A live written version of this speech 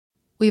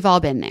We've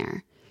all been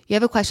there. You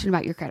have a question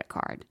about your credit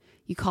card.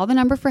 You call the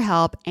number for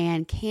help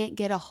and can't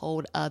get a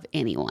hold of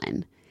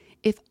anyone.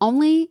 If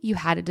only you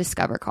had a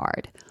Discover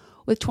card.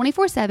 With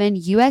 24/7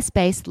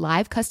 US-based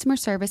live customer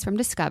service from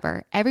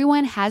Discover,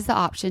 everyone has the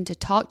option to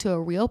talk to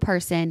a real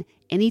person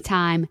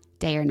anytime,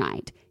 day or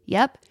night.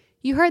 Yep,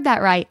 you heard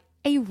that right,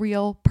 a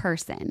real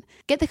person.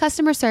 Get the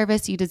customer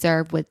service you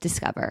deserve with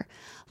Discover.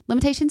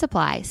 Limitations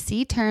apply.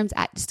 See terms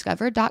at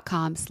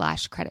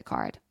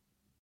discover.com/creditcard.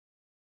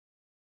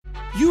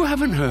 You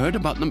haven't heard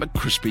about the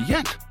McCrispy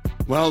yet?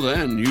 Well,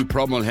 then, you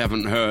probably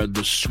haven't heard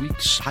the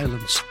sweet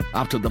silence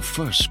after the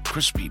first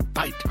crispy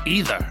bite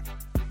either.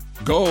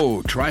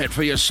 Go try it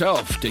for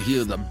yourself to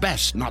hear the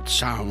best nut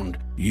sound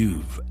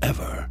you've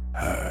ever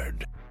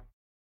heard.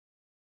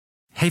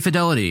 Hey,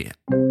 Fidelity.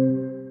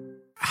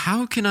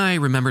 How can I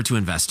remember to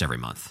invest every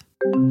month?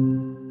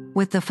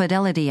 With the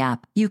Fidelity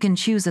app, you can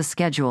choose a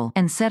schedule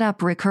and set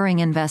up recurring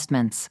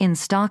investments in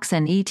stocks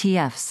and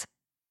ETFs.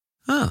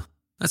 Oh,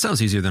 that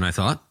sounds easier than I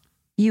thought.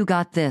 You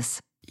got this.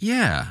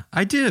 Yeah,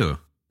 I do.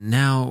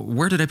 Now,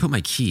 where did I put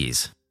my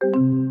keys?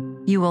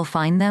 You will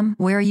find them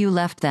where you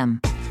left them.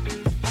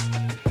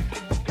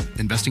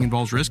 Investing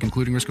involves risk,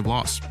 including risk of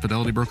loss.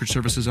 Fidelity Brokerage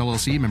Services,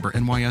 LLC, member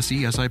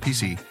NYSE,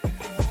 SIPC.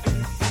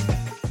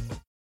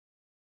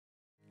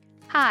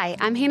 Hi,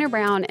 I'm Hannah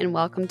Brown, and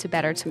welcome to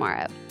Better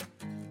Tomorrow.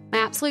 My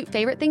absolute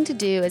favorite thing to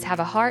do is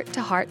have a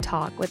heart-to-heart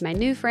talk with my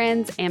new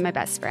friends and my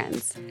best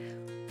friends,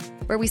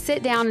 where we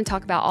sit down and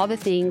talk about all the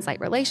things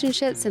like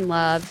relationships and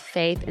love,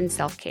 faith, and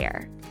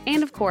self-care.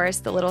 And of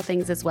course, the little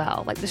things as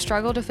well, like the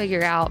struggle to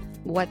figure out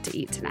what to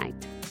eat tonight.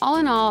 All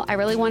in all, I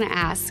really want to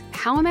ask,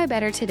 how am I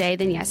better today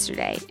than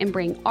yesterday? And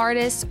bring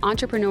artists,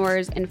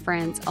 entrepreneurs, and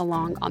friends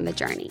along on the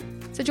journey.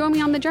 So join me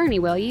on the journey,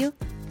 will you?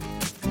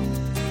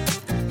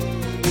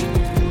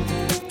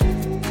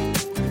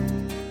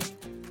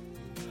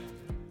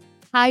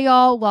 Hi,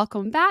 y'all.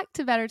 Welcome back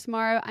to Better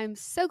Tomorrow. I'm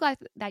so glad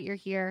that you're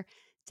here.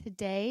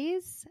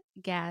 Today's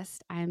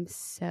guest, I'm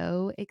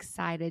so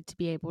excited to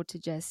be able to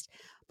just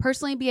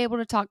personally be able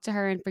to talk to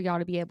her and for y'all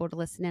to be able to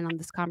listen in on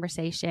this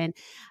conversation.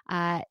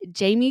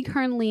 Jamie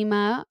Kern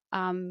Lima.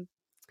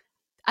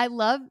 I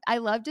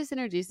love just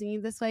introducing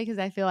you this way because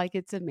I feel like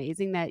it's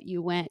amazing that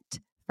you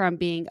went from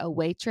being a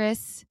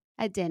waitress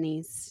at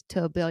Denny's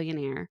to a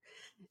billionaire.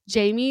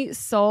 Jamie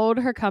sold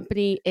her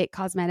company, It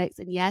Cosmetics.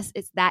 And yes,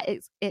 it's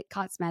It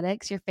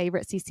Cosmetics, your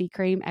favorite CC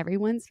cream,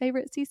 everyone's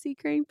favorite CC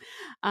cream,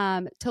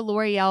 to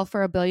L'Oreal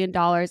for $1 billion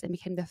and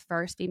became the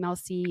first female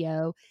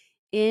CEO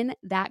in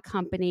that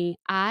company.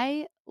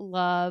 I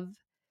love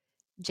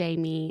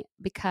Jamie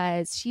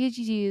because she has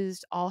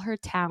used all her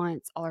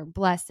talents, all her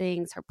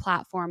blessings, her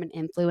platform and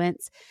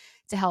influence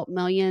to help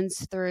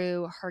millions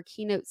through her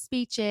keynote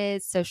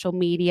speeches, social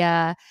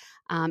media,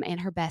 and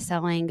her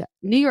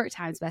New York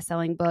Times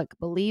bestselling book,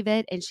 Believe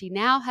It. And she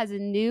now has a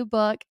new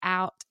book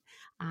out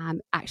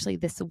actually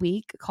this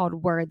week called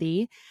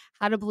Worthy,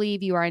 How to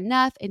Believe You Are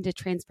Enough and to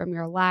Transform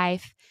Your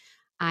Life.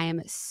 I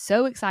am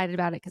so excited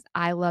about it because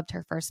I loved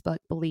her first book,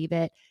 Believe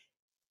It.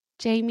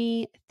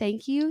 Jamie,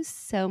 thank you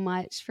so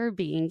much for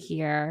being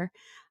here.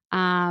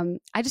 I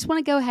just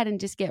want to go ahead and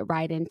just get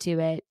right into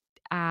it.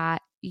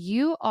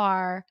 You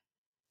are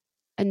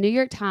a New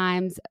York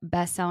Times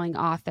bestselling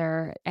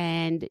author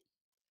and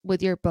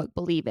with your book,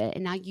 Believe It.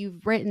 And now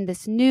you've written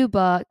this new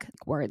book,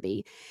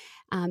 Worthy,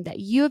 that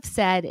you have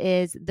said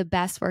is the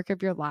best work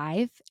of your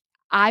life.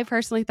 I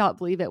personally thought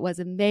Believe It was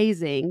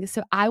amazing.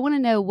 So I want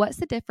to know what's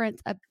the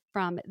difference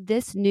from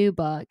this new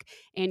book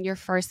and your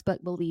first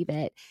book, Believe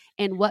It,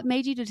 and what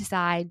made you to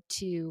decide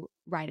to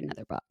write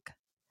another book?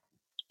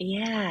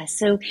 Yeah.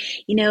 So,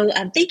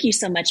 thank you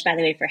so much, by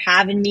the way, for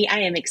having me. I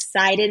am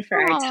excited for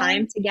our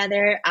time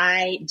together.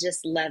 I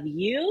just love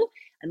you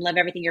and love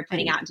everything you're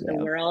putting out into the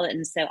world.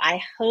 And so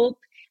I hope,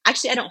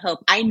 actually, I don't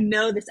hope, I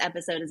know this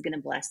episode is going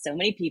to bless so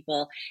many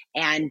people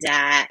and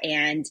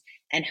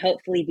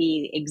hopefully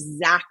be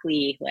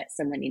exactly what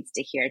someone needs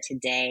to hear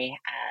today.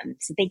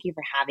 So thank you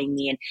for having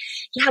me. And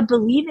yeah,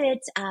 Believe It.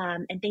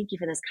 And thank you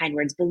for those kind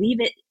words. Believe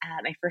It.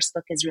 My first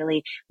book is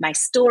really my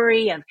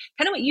story of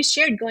kind of what you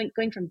shared,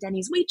 going from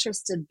Denny's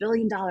waitress to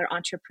billion-dollar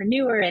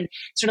entrepreneur and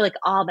sort of like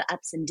all the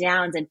ups and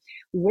downs. And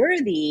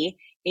Worthy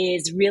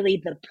is really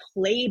the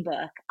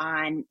playbook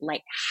on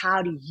like,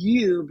 how do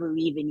you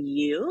believe in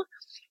you?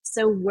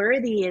 So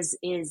Worthy is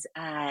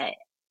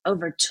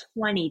over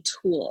 20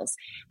 tools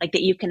like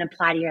that you can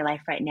apply to your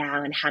life right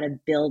now and how to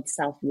build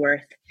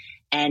self-worth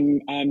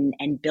and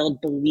build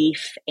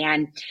belief.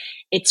 And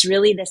it's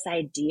really this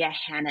idea,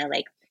 Hannah,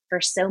 like for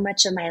so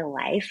much of my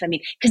life, I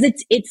mean, because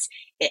it's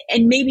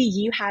and maybe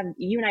you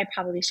and I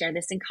probably share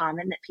this in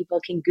common, that people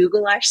can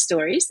Google our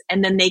stories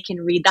and then they can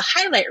read the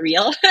highlight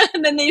reel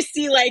and then they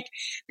see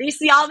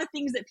all the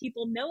things that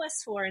people know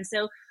us for. And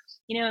so,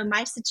 in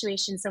my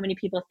situation, so many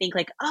people think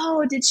like,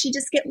 oh, did she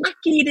just get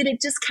lucky? Did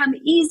it just come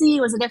easy?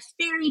 Was it a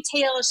fairy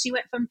tale? She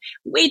went from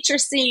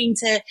waitressing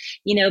to,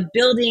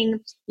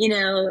 building,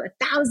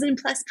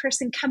 1,000+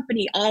 person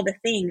company, all the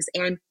things.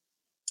 And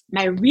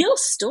my real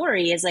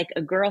story is like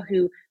a girl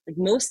who, like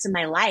most of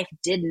my life,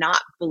 did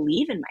not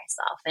believe in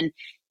myself. And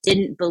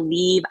didn't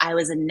believe I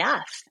was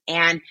enough.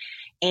 And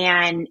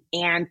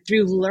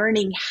through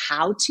learning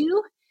how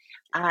to,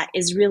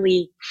 is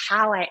really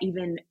how I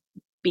even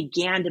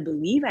began to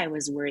believe I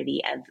was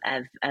worthy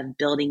of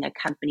building a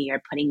company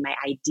or putting my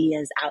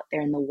ideas out there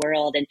in the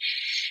world. And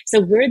so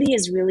worthy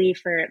is really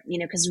for,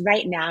 because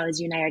right now, as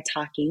you and I are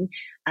talking,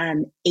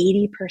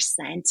 80%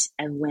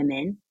 of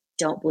women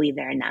don't believe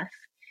they're enough.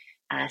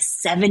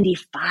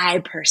 75%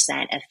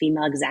 of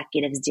female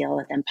executives deal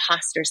with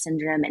imposter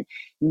syndrome, and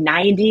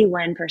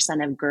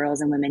 91% of girls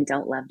and women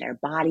don't love their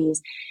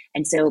bodies.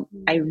 And so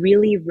I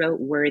really wrote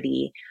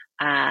Worthy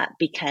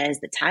because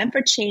the time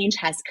for change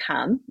has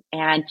come.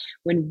 And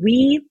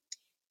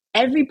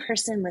every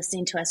person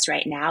listening to us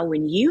right now,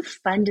 when you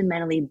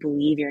fundamentally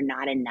believe you're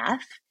not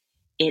enough,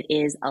 it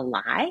is a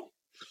lie.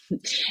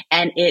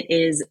 And it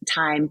is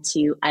time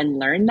to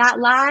unlearn that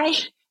lie.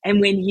 And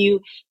when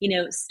you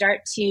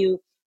start to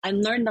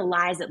unlearn the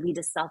lies that lead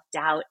to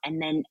self-doubt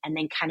and then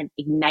kind of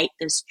ignite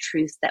those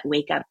truths that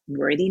wake up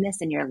worthiness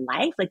in your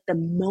life, like the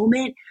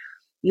moment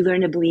you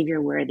learn to believe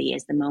you're worthy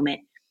is the moment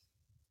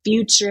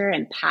future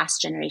and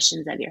past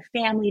generations of your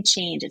family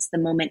change. It's the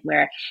moment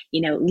where,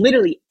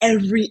 literally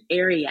every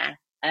area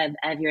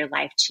of your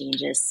life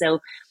changes. So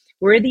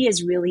Worthy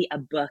is really a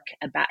book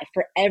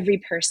for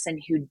every person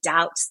who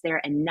doubts they're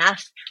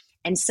enough.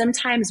 And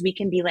sometimes we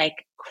can be like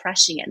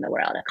crushing it in the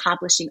world,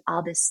 accomplishing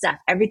all this stuff.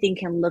 Everything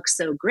can look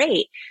so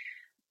great,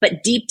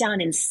 but deep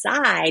down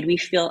inside, we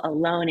feel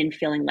alone and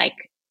feeling like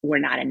we're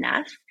not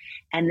enough.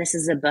 And this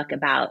is a book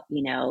about,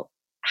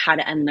 how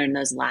to unlearn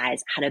those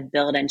lies, how to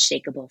build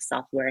unshakable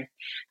self-worth.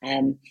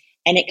 And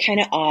it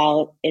kind of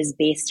all is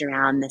based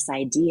around this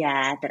idea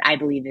that I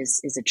believe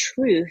is a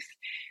truth,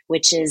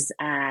 which is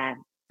that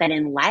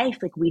in life,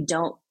 like we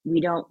don't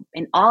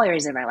in all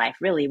areas of our life,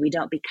 really, we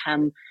don't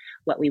become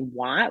what we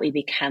want. We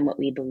become what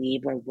we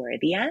believe we're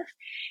worthy of.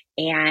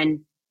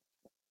 And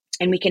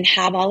we can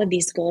have all of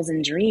these goals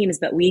and dreams,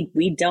 but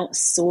we don't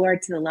soar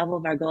to the level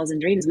of our goals and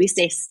dreams. We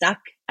stay stuck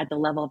at the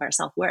level of our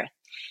self-worth.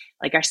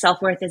 Like our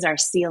self-worth is our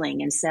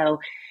ceiling. And so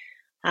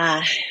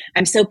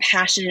I'm so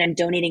passionate. I'm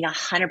donating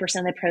 100% of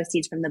the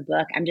proceeds from the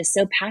book. I'm just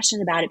so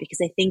passionate about it because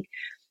I think,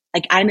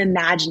 like, I'm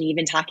imagining,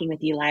 even talking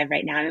with you live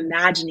right now, I'm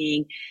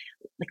imagining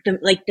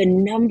the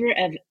number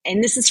of,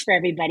 and this is for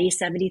everybody,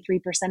 73%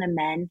 of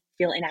men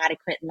feel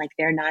inadequate and like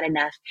they're not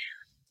enough.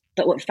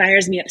 But what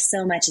fires me up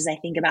so much is I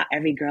think about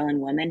every girl and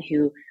woman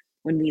who,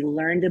 when we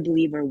learn to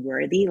believe we're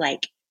worthy,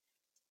 like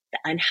the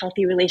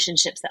unhealthy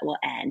relationships that will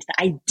end,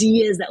 the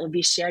ideas that will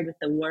be shared with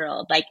the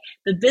world, like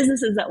the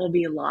businesses that will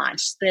be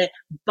launched, the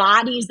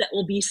bodies that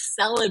will be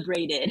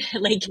celebrated,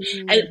 like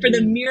for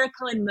the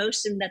miracle in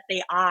motion that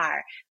they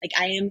are. Like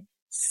I am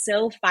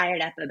so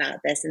fired up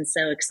about this and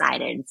so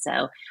excited.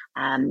 So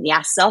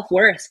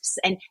self-worth.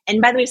 And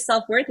by the way,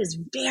 self-worth is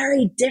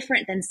very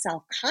different than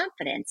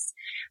self-confidence.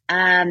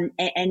 And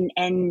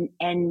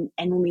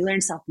when we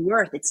learn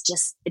self-worth, it's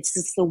just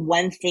the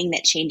one thing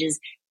that changes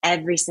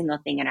every single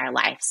thing in our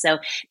life. So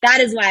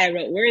that is why I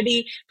wrote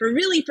Worthy,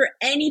 for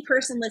any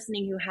person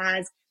listening who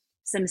has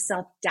some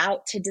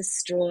self-doubt to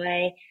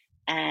destroy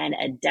and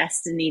a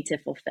destiny to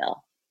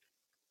fulfill.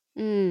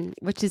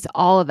 Which is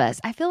all of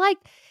us. I feel like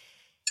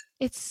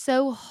it's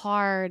so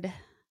hard.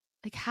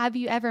 Like, have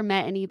you ever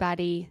met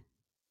anybody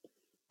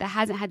that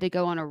hasn't had to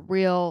go on a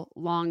real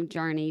long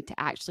journey to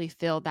actually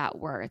feel that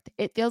worth?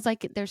 It feels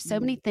like there's so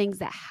many things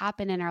that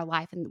happen in our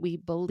life and we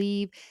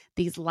believe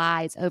these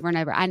lies over and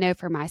over. I know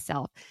for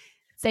myself,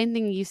 same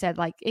thing you said,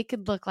 like it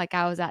could look like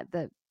I was at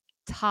the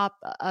top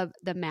of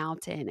the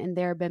mountain and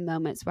there have been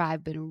moments where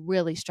I've been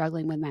really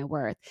struggling with my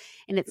worth.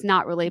 And it's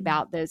not really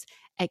about those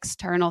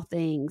external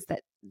things,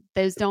 that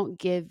those don't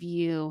give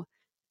you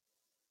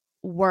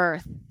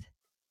worth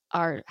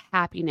or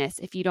happiness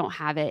if you don't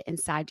have it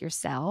inside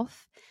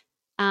yourself.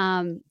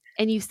 And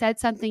you said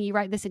something, you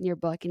write this in your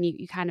book and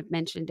you kind of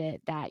mentioned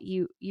it, that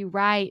you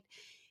write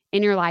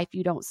in your life,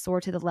 you don't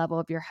soar to the level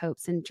of your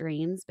hopes and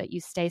dreams, but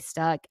you stay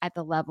stuck at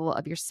the level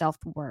of your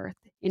self-worth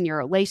in your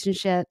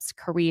relationships,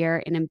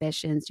 career, and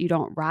ambitions. You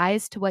don't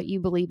rise to what you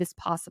believe is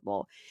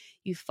possible.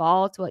 You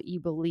fall to what you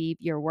believe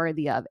you're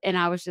worthy of. And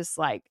I was just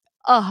like,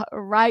 oh,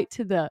 right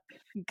to the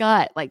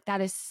gut. Like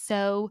that is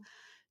so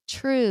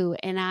true.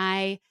 And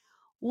I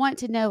want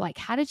to know, like,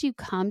 how did you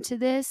come to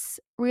this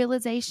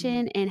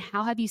realization and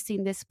how have you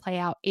seen this play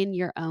out in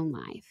your own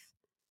life?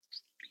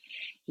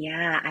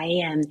 Yeah,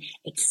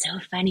 it's so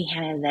funny,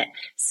 Hannah, that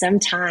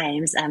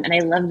sometimes, and I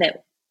love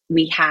that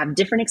we have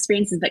different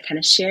experiences, but kind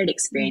of shared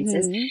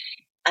experiences.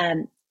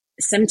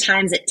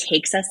 Sometimes it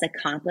takes us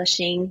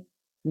accomplishing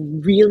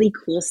really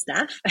cool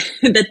stuff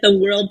that the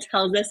world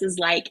tells us is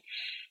like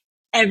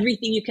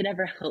everything you could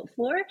ever hope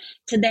for,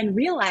 to then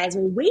realize,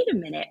 well, wait a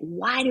minute,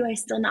 why do I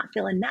still not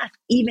feel enough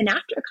even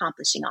after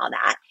accomplishing all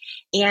that?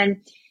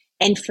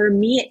 And for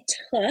me, it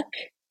took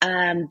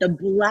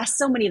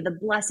so many of the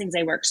blessings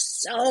I worked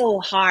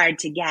so hard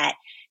to get,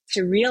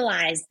 to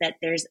realize that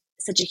there's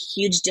such a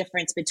huge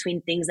difference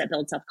between things that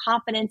build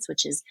self-confidence,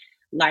 which is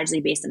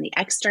largely based on the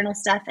external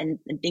stuff, and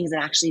things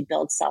that actually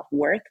build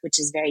self-worth, which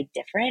is very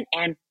different.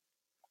 And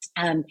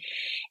And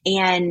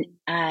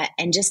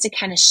just to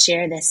kind of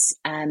share this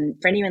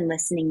for anyone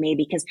listening,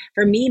 maybe, because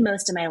for me,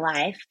 most of my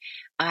life,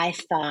 I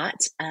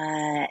thought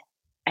that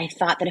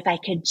if I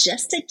could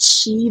just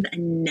achieve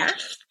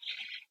enough,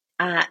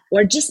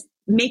 or just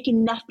make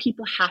enough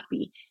people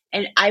happy.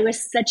 And I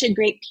was such a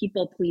great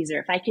people pleaser.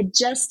 If I could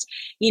just,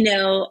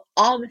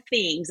 all the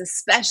things,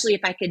 especially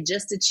if I could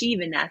just achieve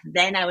enough,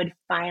 then I would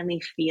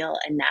finally feel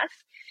enough.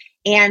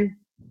 And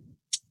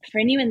for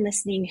anyone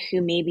listening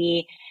who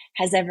maybe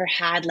has ever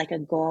had like a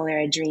goal or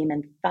a dream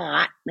and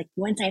thought, like,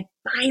 once I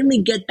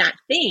finally get that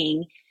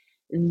thing,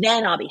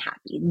 then I'll be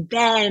happy.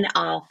 Then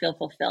I'll feel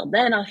fulfilled.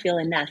 Then I'll feel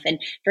enough. And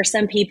for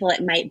some people,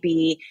 it might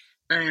be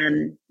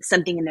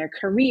something in their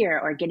career,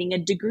 or getting a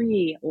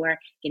degree, or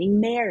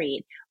getting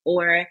married,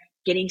 or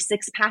getting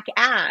 6-pack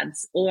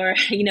abs, or,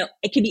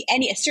 it could be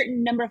a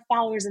certain number of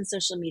followers on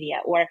social media,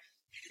 or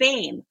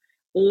fame,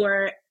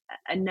 or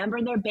a number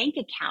in their bank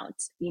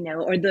account,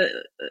 or the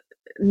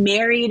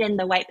married and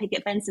the white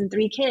picket fence and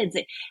 3 kids.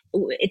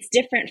 It's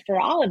different for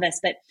all of us,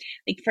 but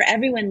like for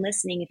everyone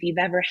listening, if you've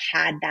ever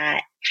had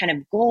that kind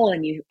of goal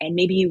and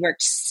maybe you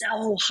worked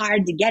so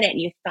hard to get it, and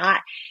you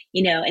thought,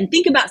 and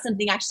think about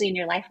something actually in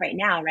your life right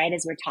now, right,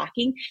 as we're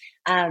talking,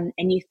 and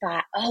you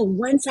thought, oh,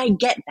 once I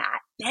get that,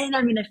 then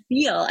I'm going to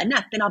feel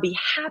enough, then I'll be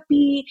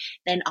happy,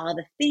 then all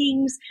the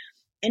things.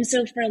 And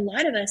so for a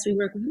lot of us, we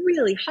work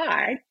really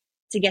hard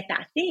to get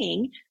that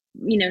thing,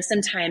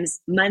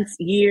 sometimes months,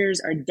 years,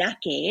 or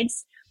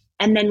decades.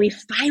 And then we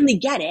finally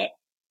get it.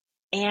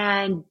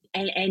 And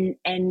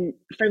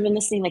for everyone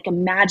listening, like,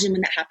 imagine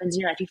when that happens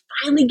in your life. You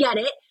finally get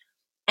it.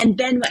 And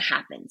then what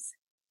happens?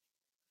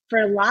 For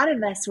a lot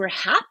of us, we're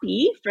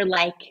happy for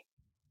like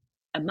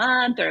a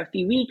month or a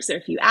few weeks or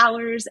a few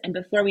hours. And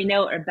before we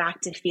know it, we're back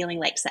to feeling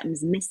like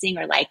something's missing,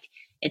 or like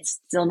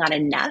it's still not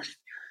enough.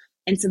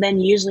 And so then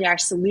usually our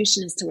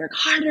solution is to work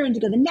harder and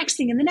to go the next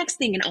thing and the next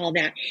thing and all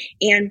that.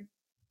 And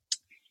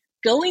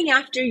going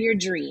after your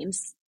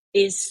dreams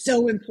is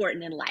so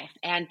important in life.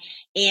 And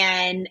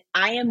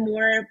I am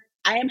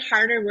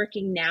harder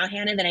working now,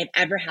 Hannah, than I've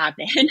ever have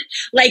been.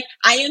 Like,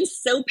 I am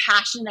so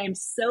passionate. I'm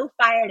so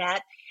fired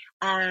up.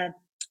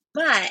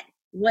 But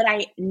what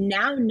I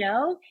now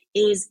know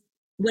is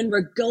when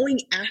we're going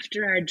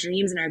after our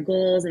dreams and our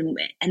goals, and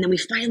then we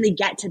finally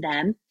get to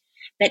them,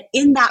 that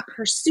in that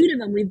pursuit of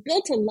them, we've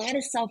built a lot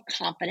of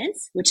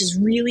self-confidence, which is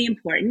really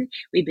important.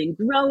 We've been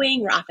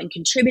growing. We're often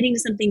contributing to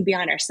something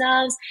beyond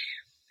ourselves.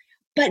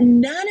 But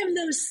none of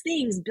those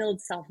things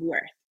build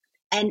self-worth.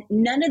 And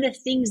none of the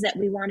things that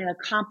we want to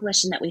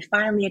accomplish and that we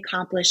finally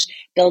accomplish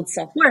build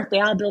self-worth. They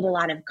all build a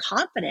lot of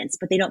confidence,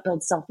 but they don't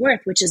build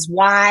self-worth, which is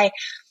why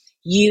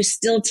you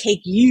still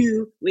take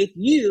you with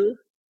you,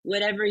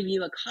 whatever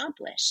you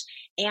accomplish.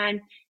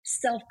 And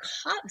so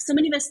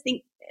many of us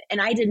think,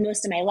 and I did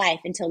most of my life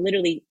until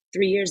literally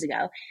 3 years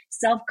ago,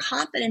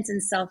 self-confidence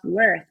and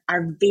self-worth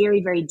are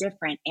very, very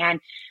different.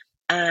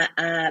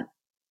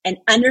 And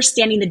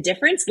understanding the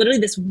difference, literally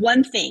this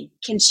one thing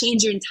can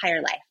change your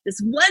entire life. This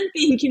one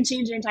thing can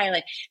change your entire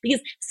life, because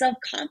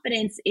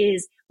self-confidence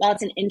is, while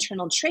it's an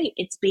internal trait,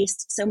 it's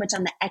based so much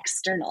on the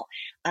external,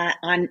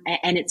 and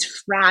it's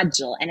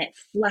fragile and it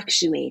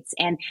fluctuates.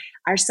 And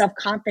our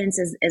self-confidence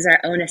is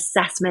our own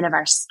assessment of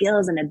our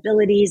skills and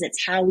abilities.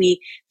 It's how we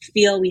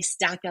feel we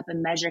stack up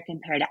and measure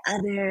compared to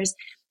others.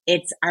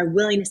 It's our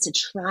willingness to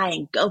try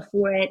and go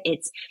for it.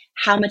 It's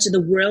how much of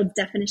the world's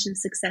definition of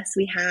success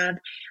we have.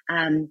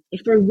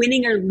 If we're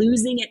winning or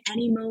losing at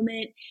any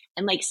moment.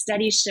 And like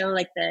studies show,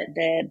 like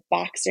the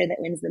boxer that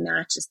wins the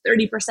match is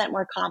 30%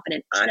 more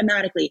confident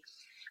automatically.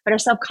 But our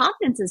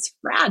self-confidence is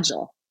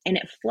fragile and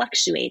it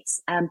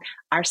fluctuates.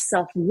 Our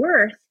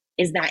self-worth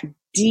is that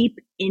deep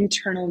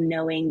internal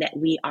knowing that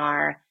we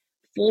are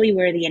fully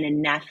worthy and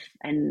enough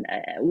and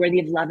worthy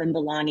of love and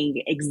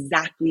belonging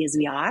exactly as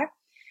we are.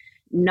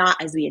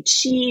 Not as we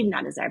achieve,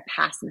 not as our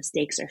past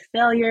mistakes or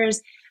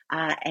failures.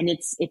 And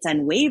it's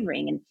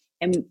unwavering.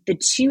 And the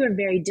two are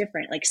very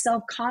different. Like,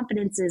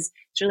 self-confidence is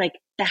sort of like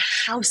the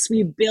house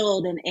we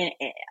build and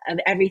of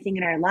everything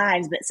in our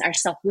lives, but our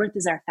self-worth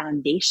is our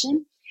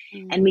foundation.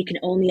 Mm-hmm. And we can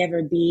only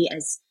ever be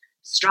as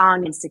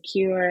strong and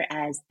secure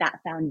as that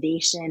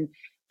foundation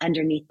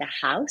underneath the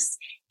house.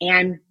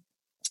 And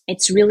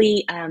it's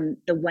really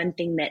the one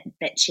thing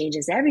that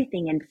changes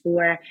everything. And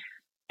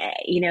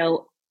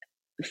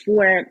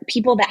for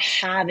people that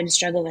have and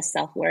struggle with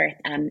self-worth,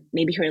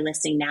 maybe who are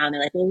listening now, and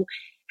they're like, well,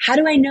 how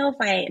do I know if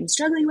I am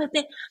struggling with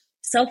it?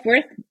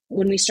 Self-worth,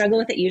 when we struggle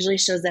with it, usually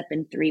shows up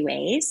in 3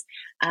 ways.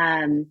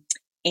 And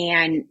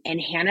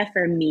Hannah,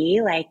 for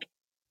me, like,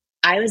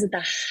 I was at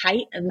the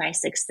height of my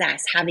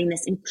success, having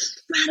this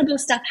incredible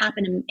stuff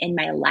happen in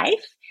my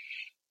life.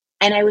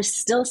 And I was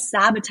still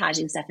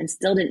sabotaging stuff and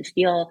still didn't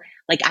feel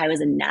like I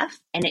was enough.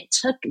 And it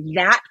took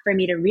that for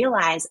me to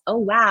realize, oh,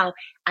 wow,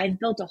 I've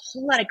built a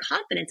whole lot of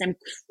confidence. I'm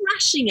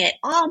crushing it.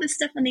 All the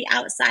stuff on the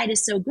outside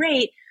is so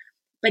great.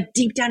 But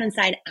deep down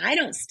inside, I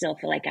don't still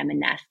feel like I'm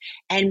enough.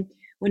 And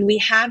when we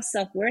have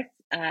self-worth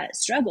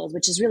struggles,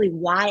 which is really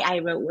why I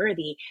wrote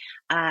Worthy,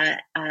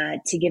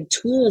 to give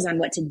tools on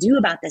what to do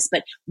about this.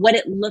 But what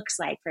it looks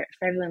like for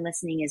everyone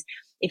listening is,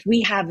 if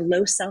we have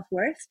low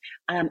self-worth,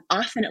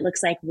 often it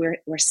looks like we're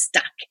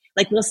stuck.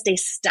 Like we'll stay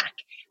stuck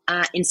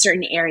in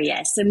certain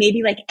areas. So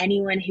maybe like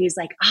anyone who's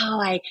like,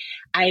 oh,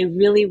 I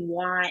really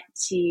want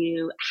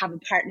to have a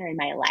partner in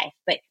my life,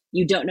 but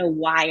you don't know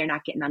why you're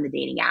not getting on the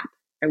dating app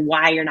or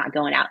why you're not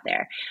going out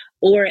there.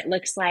 Or it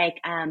looks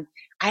like, I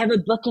have a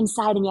book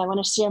inside of me. I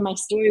want to share my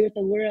story with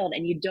the world.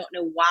 And you don't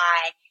know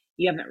why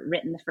you haven't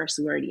written the first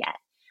word yet.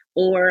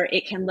 Or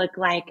it can look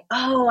like,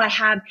 oh, I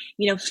have,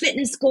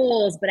 fitness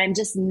goals, but I'm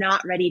just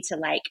not ready to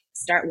like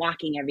start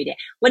walking every day.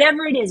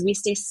 Whatever it is, we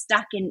stay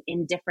stuck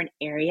in different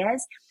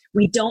areas.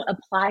 We don't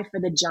apply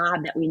for the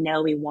job that we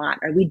know we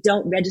want, or we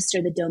don't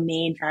register the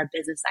domain for our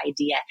business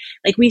idea.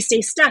 Like we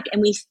stay stuck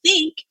and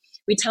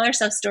we tell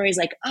ourselves stories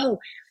like, oh,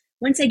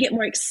 once I get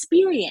more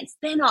experience,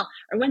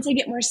 or once I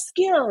get more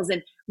skills.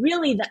 And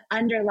really the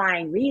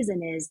underlying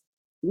reason is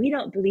we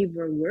don't believe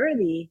we're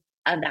worthy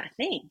of that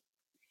thing.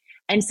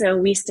 And so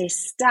we stay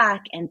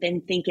stuck and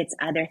then think it's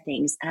other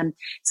things.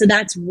 So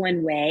that's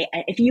one way.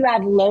 If you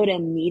have low to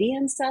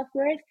medium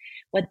self-worth,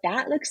 what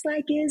that looks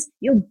like is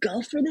you'll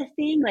go for the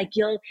thing, like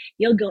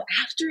you'll go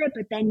after it,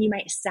 but then you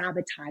might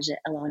sabotage it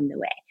along the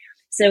way.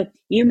 So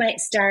you might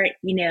start,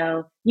 you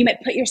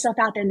might put yourself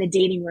out there in the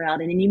dating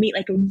world, and then you meet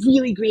like a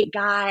really great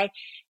guy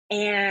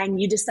and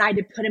you decide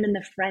to put him in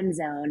the friend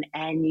zone,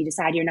 and you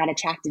decide you're not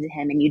attracted to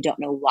him and you don't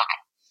know why.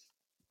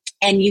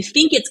 And you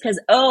think it's because,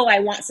 oh, I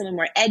want someone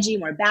more edgy,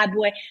 more bad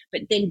boy.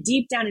 But then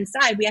deep down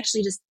inside, we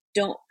actually just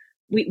don't,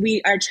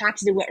 we are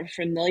attracted to what we're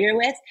familiar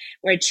with.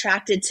 We're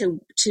attracted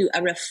to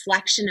a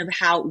reflection of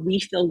how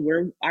we feel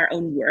we're our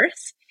own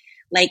worth.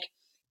 Like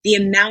the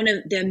amount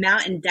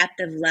and depth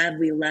of love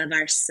we love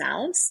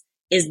ourselves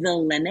is the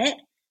limit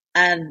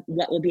of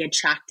what we'll be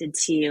attracted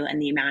to,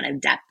 and the amount of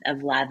depth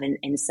of love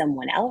in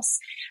someone else.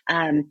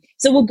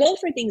 So we'll go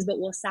for things, but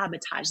we'll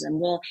sabotage them.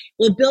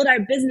 We'll build our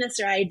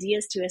business or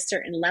ideas to a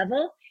certain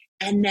level,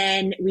 and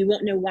then we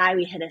won't know why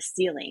we hit a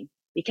ceiling,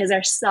 because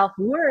our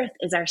self-worth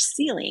is our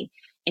ceiling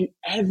in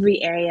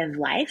every area of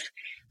life.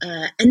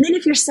 And then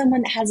if you're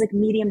someone that has like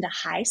medium to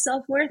high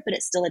self-worth, but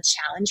it's still a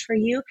challenge for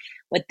you,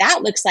 what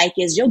that looks like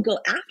is you'll go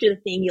after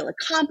the thing, you'll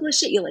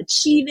accomplish it, you'll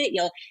achieve it,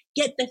 you'll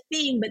get the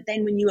thing. But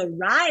then when you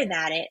arrive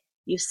at it,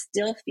 you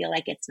still feel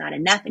like it's not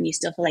enough, and you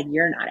still feel like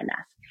you're not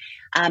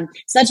enough.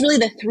 So that's really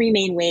the three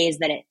main ways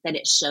that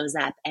it shows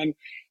up. And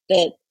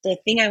the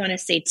thing I want to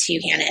say too,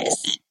 Hannah,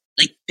 is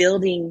like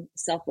building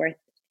self-worth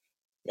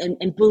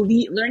and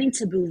learning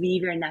to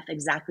believe you're enough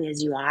exactly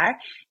as you are.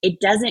 It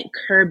doesn't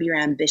curb your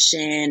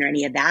ambition or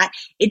any of that.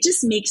 It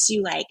just makes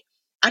you like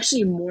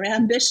actually more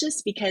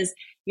ambitious, because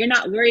you're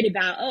not worried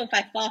about, oh, if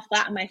I fall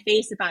flat on my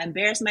face, if I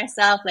embarrass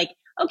myself, like,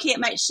 okay, it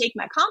might shake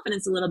my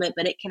confidence a little bit,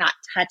 but it cannot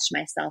touch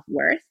my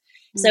self-worth.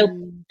 So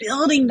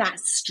building that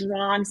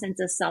strong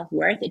sense of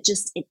self-worth, it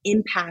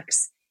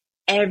impacts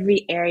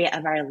every area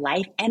of our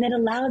life, and it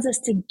allows us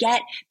to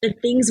get the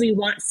things we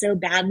want so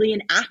badly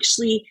and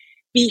actually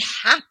be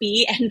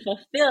happy and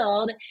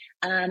fulfilled,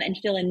 and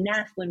feel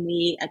enough when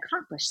we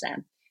accomplish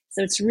them.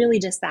 So it's really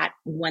just that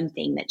one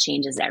thing that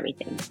changes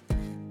everything.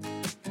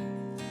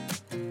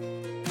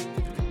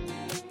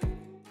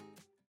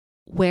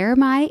 Where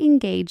my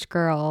engaged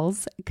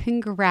girls,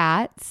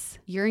 congrats.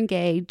 You're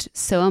engaged,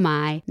 so am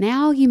I.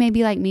 Now you may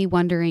be like me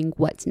wondering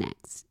what's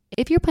next.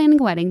 If you're planning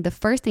a wedding, the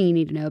first thing you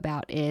need to know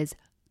about is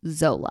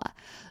Zola.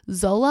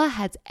 Zola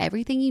has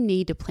everything you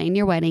need to plan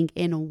your wedding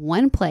in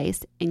one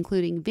place,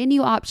 including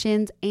venue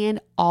options and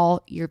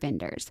all your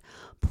vendors.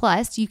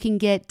 Plus, you can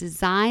get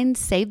designs,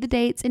 save the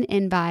dates and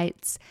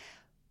invites,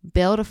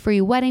 build a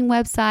free wedding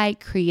website,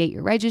 create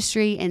your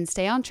registry, and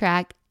stay on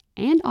track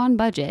and on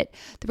budget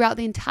throughout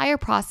the entire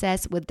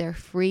process with their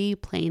free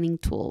planning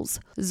tools.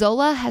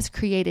 Zola has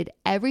created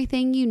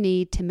everything you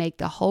need to make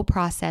the whole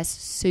process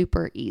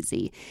super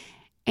easy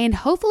and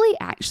hopefully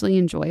actually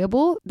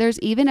enjoyable. There's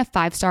even a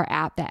 5-star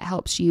app that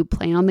helps you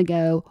plan on the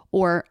go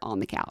or on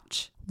the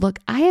couch. Look,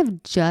 I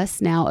have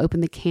just now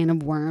opened the can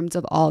of worms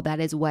of all that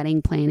is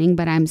wedding planning,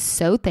 but I'm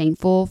so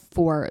thankful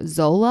for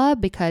Zola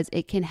because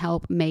it can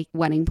help make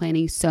wedding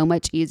planning so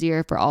much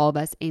easier for all of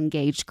us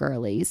engaged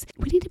girlies.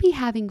 We need to be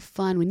having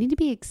fun. We need to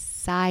be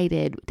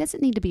excited. It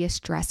doesn't need to be a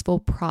stressful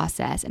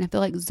process. And I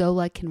feel like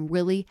Zola can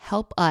really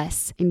help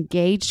us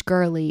engaged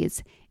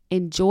girlies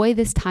enjoy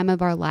this time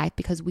of our life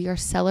because we are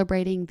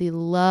celebrating the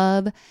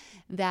love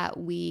that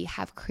we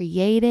have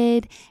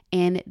created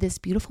and this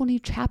beautiful new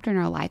chapter in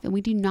our life. And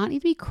we do not need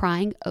to be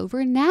crying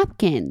over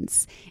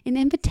napkins and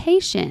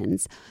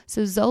invitations.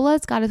 So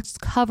Zola's got us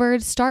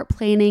covered. Start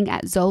planning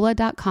at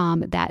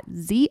Zola.com. That's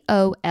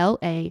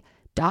ZOLA.com.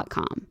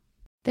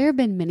 There have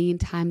been many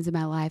times in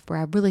my life where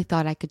I really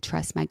thought I could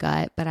trust my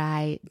gut, but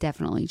I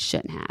definitely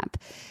shouldn't have.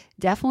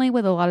 definitely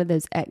with a lot of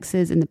those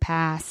X's in the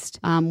past,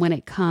 when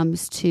it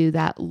comes to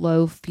that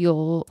low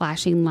fuel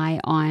flashing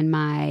light on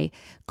my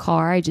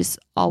car, I just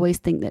always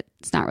think that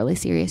it's not really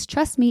serious.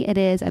 Trust me, it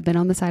is. I've been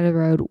on the side of the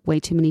road way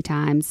too many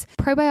times.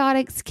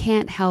 Probiotics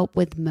can't help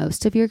with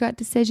most of your gut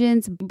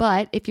decisions,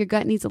 but if your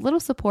gut needs a little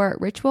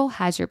support, Ritual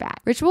has your back.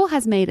 Ritual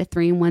has made a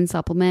 3-in-1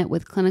 supplement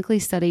with clinically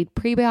studied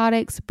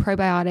prebiotics,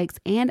 probiotics,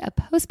 and a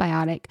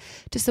postbiotic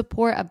to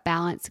support a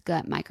balanced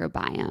gut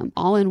microbiome,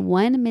 all in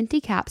one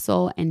minty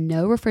capsule and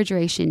no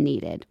refrigeration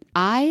needed.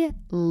 I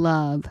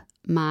love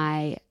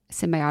my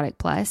Symbiotic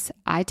Plus.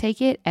 I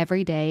take it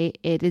every day.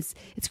 It's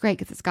great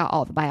because it's got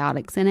all the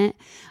biotics in it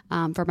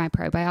for my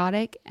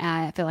probiotic.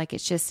 I feel like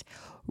it's just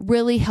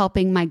really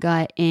helping my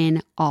gut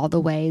in all the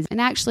ways.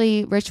 And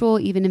actually, Ritual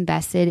even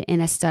invested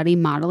in a study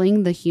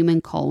modeling the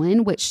human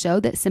colon, which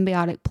showed that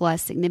Symbiotic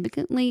Plus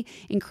significantly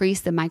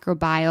increased the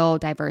microbial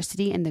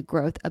diversity and the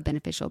growth of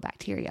beneficial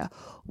bacteria.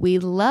 We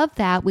love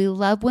that. We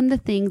love when the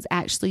thing's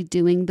actually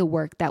doing the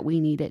work that we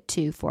need it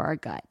to for our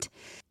gut.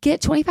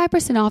 Get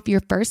 25% off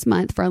your first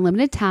month for a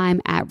limited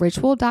time at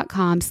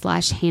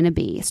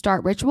ritual.com/HannahB.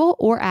 Start Ritual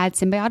or add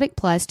Symbiotic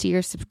Plus to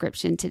your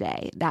subscription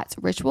today. That's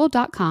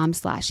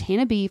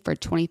ritual.com/HannahB for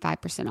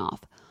 25%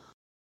 off.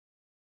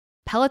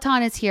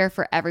 Peloton is here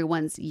for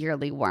everyone's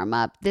yearly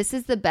warm-up. This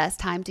is the best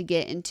time to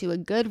get into a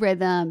good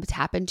rhythm,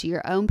 tap into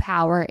your own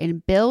power,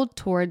 and build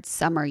towards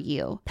summer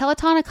you.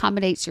 Peloton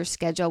accommodates your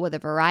schedule with a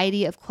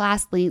variety of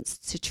class lengths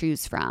to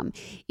choose from.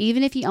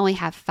 Even if you only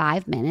have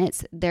 5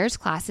 minutes, there's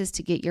classes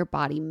to get your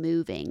body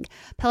moving.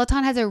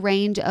 Peloton has a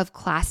range of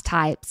class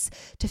types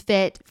to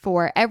fit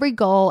for every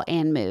goal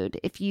and mood.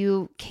 If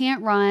you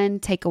can't run,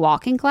 take a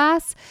walking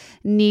class.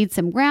 Need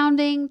some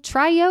grounding?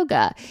 Try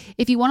yoga.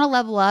 If you want to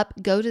level up,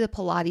 go to the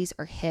Pilates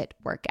or HIIT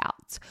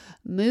workouts.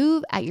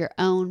 Move at your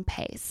own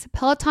pace.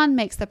 Peloton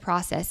makes the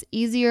process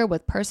easier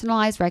with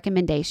personalized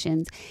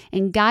recommendations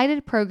and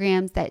guided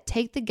programs that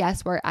take the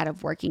guesswork out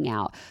of working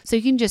out, so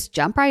you can just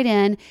jump right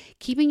in,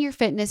 keeping your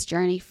fitness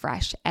journey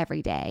fresh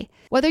every day.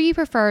 Whether you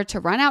prefer to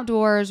run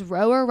outdoors,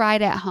 row or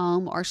ride at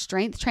home, or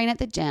strength train at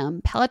the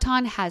gym,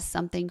 Peloton has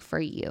something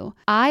for you.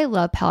 I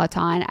love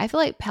Peloton. I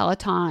feel like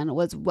Peloton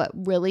was what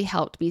really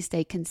helped me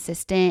stay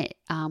consistent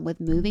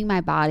with moving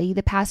my body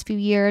the past few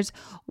years,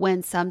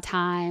 when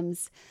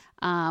sometimes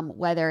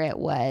whether it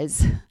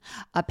was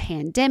a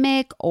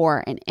pandemic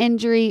or an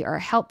injury or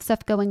health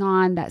stuff going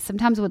on that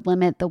sometimes would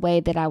limit the way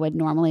that I would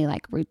normally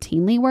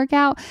routinely work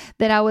out,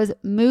 that I was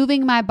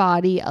moving my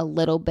body a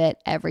little bit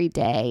every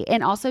day,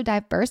 and also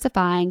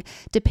diversifying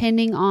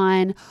depending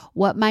on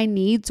what my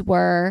needs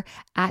were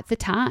at the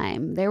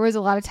time. There was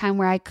a lot of time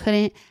where I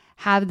couldn't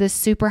have this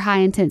super high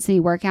intensity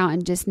workout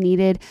and just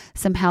needed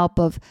some help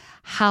of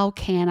how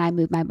can I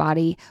move my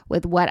body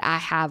with what I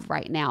have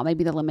right now,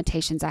 maybe the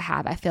limitations I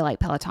have. I feel like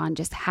Peloton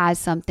just has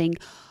something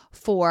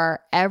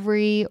for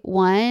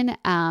everyone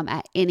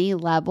at any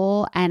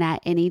level and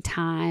at any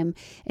time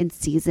and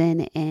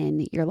season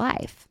in your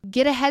life.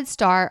 Get a head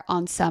start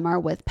on summer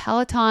with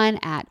Peloton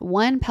at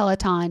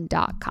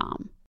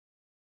onepeloton.com.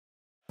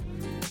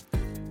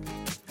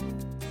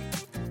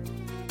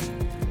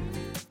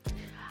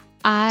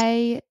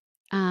 I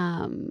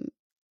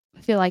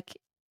feel like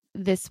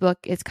this book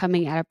is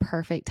coming at a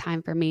perfect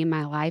time for me in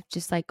my life.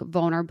 Just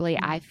vulnerably,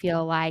 I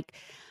feel like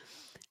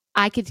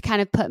I could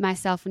kind of put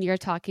myself, when you're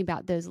talking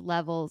about those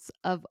levels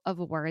of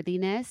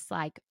worthiness,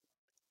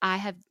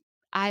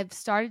 I've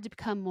started to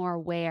become more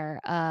aware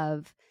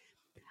of,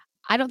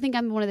 I don't think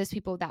I'm one of those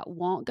people that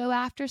won't go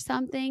after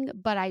something,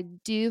 but I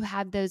do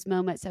have those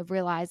moments of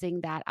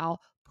realizing that I'll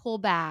pull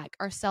back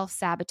or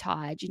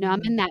self-sabotage.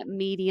 I'm in that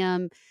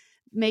medium,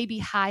 maybe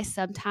high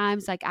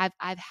sometimes.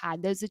 I've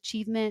had those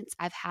achievements.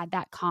 I've had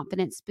that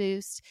confidence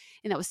boost.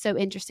 And that was so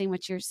interesting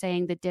what you're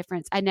saying, the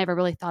difference. I never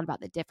really thought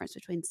about the difference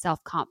between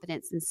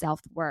self-confidence and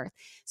self-worth.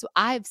 So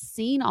I've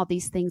seen all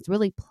these things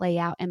really play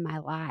out in my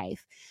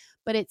life,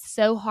 but it's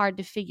so hard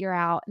to figure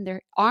out. And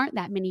there aren't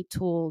that many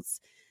tools,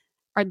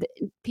 or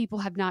people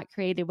have not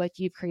created what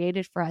you've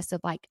created for us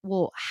of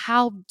well,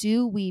 how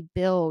do we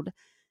build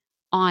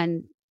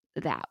on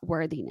that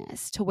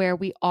worthiness to where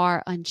we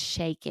are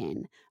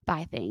unshaken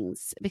by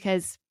things?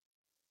 Because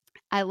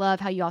I love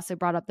how you also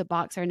brought up the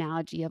boxer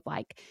analogy of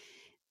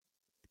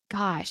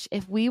gosh,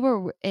 if we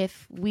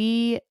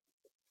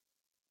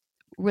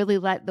really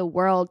let the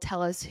world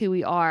tell us who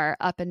we are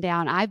up and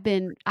down. I've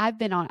been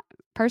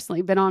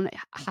personally been on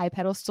a high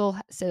pedestal,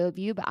 so have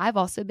you, but I've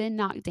also been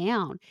knocked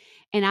down,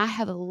 and I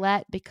have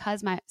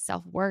because my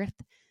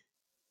self-worth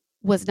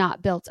was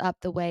not built up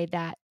the way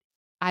that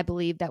I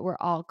believe that we're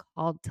all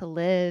called to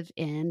live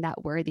in,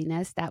 that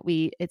worthiness that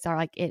it's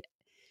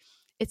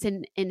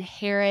an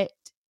inherent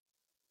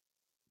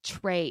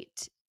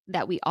trait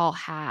that we all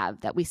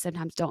have that we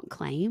sometimes don't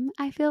claim,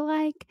 I feel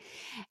like.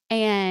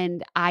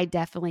 And I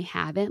definitely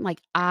haven't.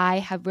 I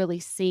have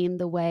really seen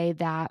the way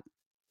that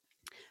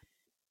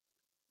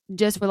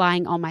just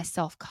relying on my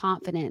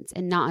self-confidence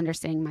and not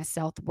understanding my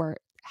self-worth,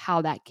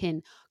 how that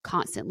can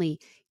constantly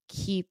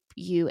keep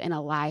you in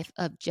a life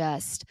of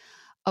just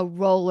a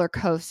roller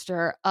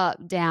coaster,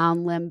 up,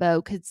 down,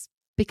 limbo. Because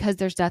because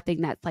there's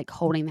nothing that's like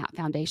holding that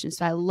foundation.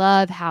 So I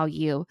love how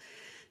you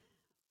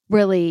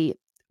really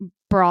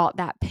brought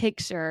that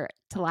picture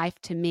to life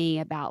to me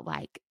about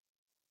like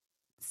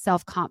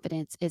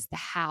self-confidence is the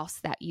house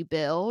that you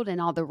build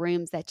and all the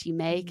rooms that you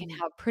make and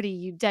how pretty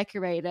you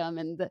decorate them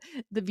and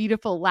the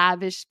beautiful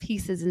lavish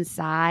pieces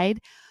inside.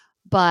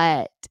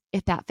 But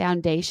if that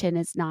foundation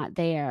is not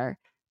there,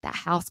 that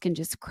house can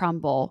just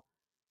crumble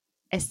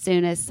as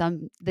soon as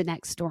the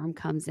next storm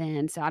comes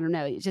in. So I don't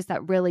know, it's just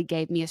that really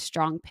gave me a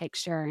strong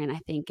picture, and I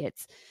think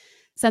it's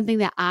something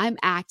that I'm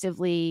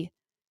actively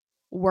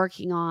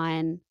working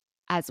on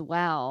as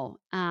well.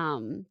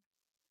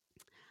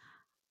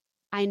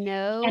 I I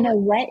know. know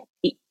what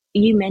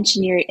you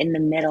mentioned, you're in the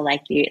middle,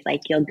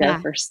 you'll go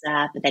Yeah. for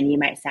stuff, but then you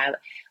might stop.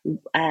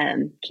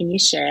 Can you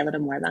share a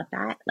little more about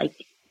that, like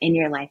in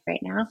your life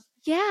right now?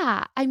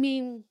 Yeah. I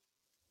mean,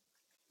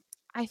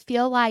 I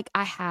feel like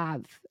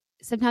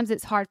sometimes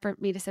it's hard for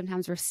me to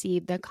sometimes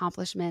receive the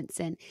accomplishments,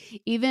 and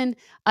even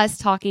us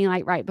talking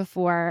like right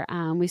before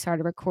we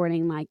started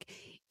recording, like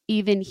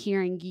even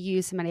hearing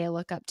you, somebody I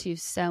look up to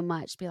so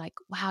much, be like,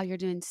 wow, you're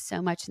doing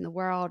so much in the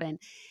world. And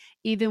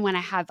even when I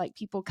have like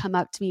people come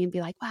up to me and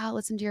be like, wow,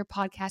 listen to your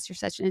podcast, you're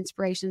such an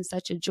inspiration,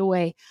 such a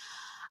joy.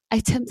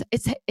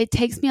 It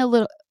takes me a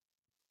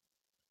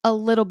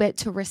little bit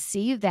to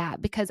receive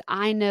that, because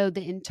I know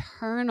the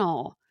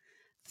internal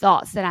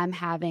thoughts that I'm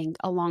having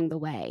along the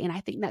way. And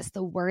I think that's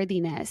the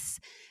worthiness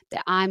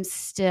that I'm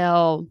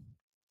still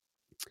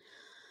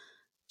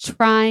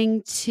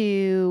trying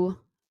to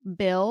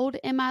build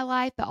in my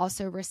life, but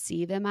also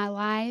receive in my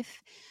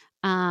life.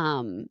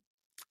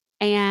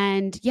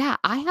 And yeah,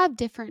 I have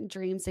different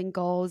dreams and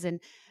goals and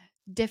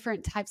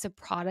different types of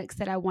products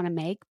that I want to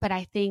make. But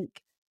I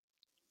think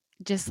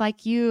just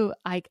like you,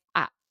 I've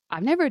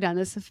never done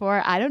this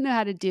before. I don't know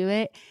how to do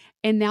it.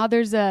 And now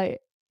there's a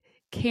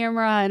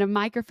camera and a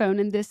microphone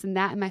and this and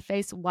that in my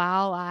face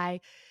while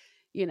I,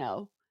 you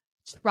know,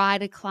 try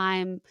to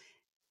climb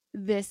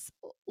this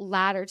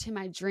ladder to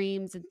my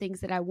dreams and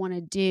things that I want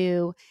to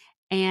do.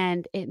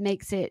 And it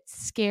makes it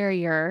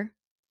scarier,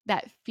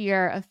 that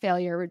fear of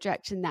failure,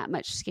 rejection, that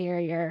much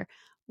scarier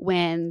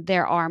when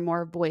there are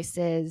more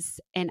voices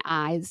and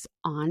eyes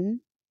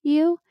on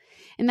you.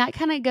 And that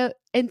kind of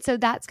and so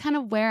that's kind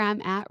of where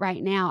I'm at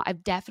right now.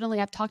 I've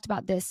talked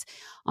about this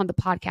on the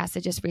podcast.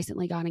 I just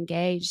recently got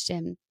engaged,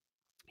 and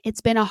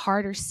it's been a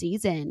harder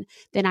season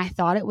than I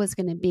thought it was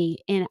going to be.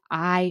 And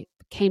I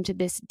came to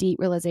this deep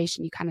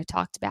realization you kind of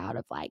talked about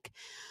of like,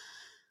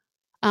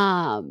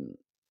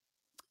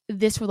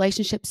 this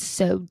relationship's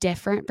so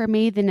different for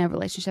me than a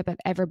relationship I've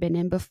ever been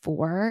in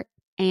before.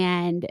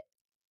 And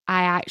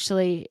I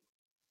actually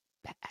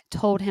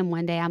told him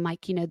one day, I'm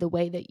like, the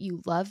way that you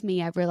love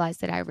me, I've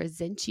realized that I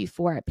resent you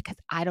for it, because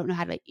I don't know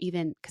how to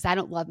because I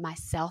don't love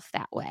myself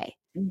that way.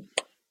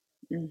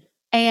 Mm-hmm.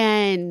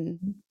 And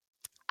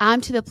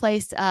I'm to the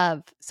place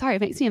of, sorry,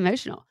 it makes me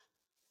emotional.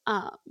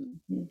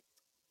 Mm-hmm.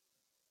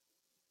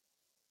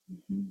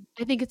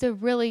 I think it's a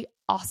really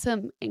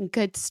awesome and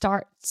good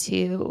start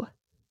to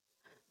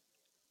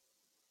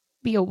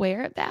be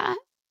aware of that.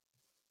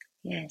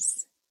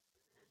 Yes.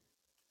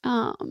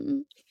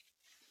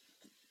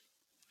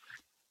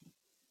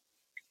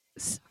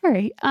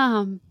 Sorry.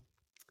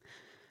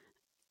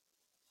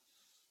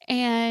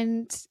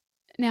 And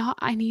now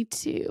I need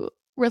to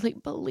really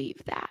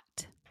believe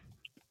that.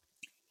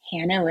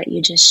 Hannah, what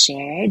you just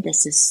shared,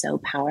 this is so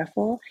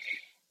powerful.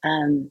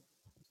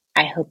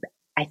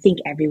 I think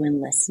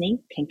everyone listening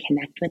can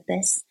connect with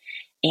this.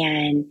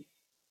 And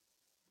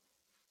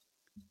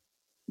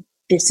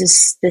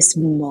this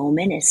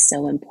moment is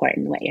so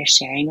important, what you're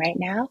sharing right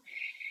now.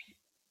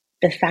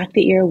 The fact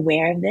that you're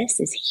aware of this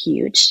is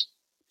huge.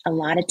 A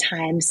lot of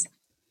times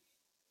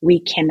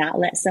we cannot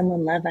let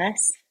someone love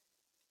us.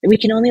 We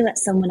can only let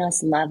someone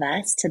else love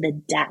us to the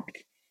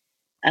depth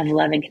of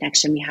love and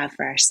connection we have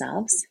for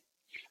ourselves.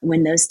 And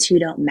when those two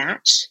don't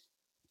match,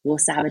 we'll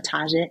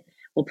sabotage it.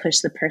 We'll push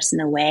the person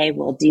away.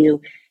 We'll do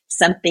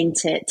something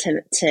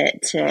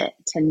to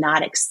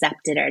not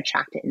accept it or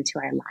attract it into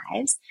our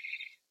lives.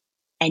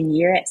 And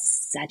you're at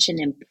such an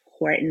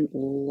important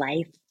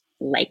life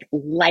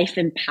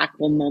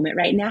impactful moment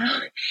right now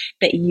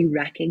that you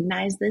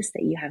recognize this,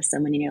 that you have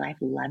someone in your life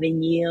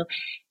loving you.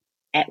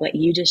 At what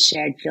you just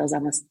shared feels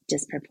almost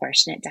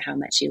disproportionate to how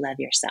much you love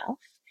yourself.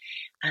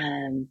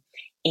 And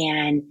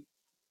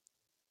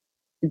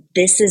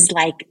this is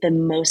like the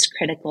most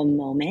critical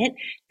moment,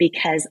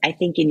 because I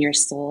think in your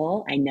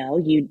soul, I know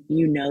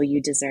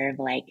you deserve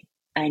like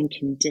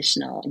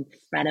unconditional,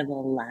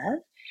 incredible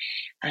love,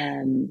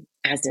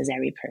 as does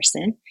every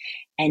person.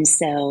 And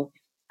so,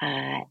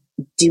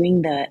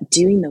 doing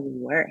the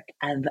work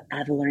of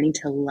learning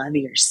to love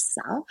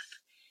yourself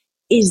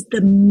is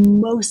the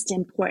most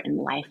important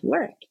life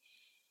work.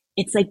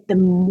 It's like the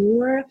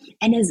more,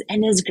 and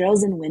as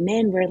girls and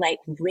women, we're like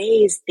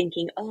raised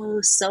thinking,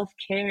 oh,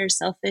 self-care is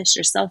selfish,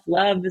 or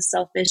self-love is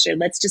selfish, or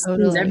let's just please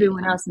Totally.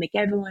 everyone else, make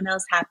everyone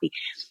else happy.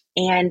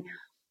 And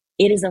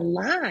it is a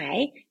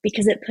lie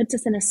because it puts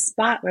us in a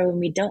spot where when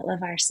we don't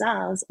love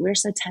ourselves, we're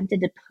so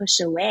tempted to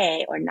push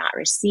away or not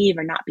receive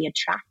or not be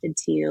attracted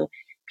to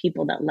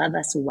people that love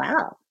us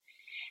well.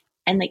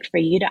 And like for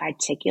you to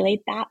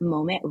articulate that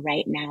moment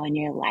right now in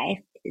your life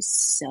is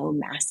so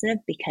massive,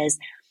 because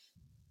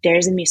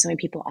there's going to be so many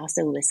people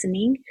also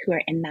listening who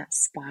are in that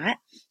spot.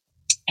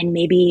 And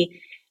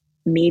maybe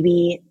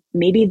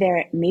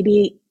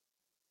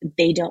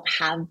they don't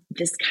have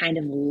this kind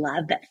of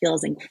love that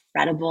feels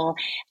incredible,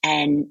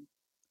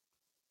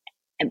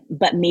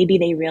 but maybe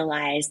they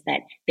realize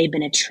that they've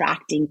been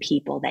attracting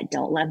people that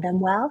don't love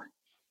them well.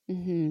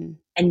 Mm-hmm.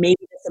 And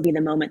maybe this will be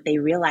the moment they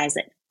realize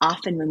that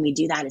often when we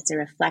do that, it's a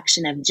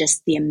reflection of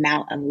just the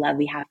amount of love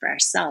we have for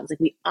ourselves.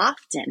 Like we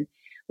often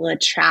will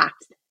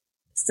attract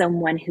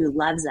someone who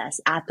loves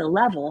us at the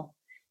level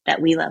that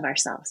we love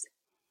ourselves.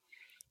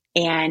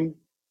 And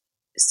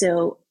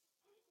so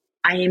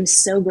I am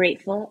so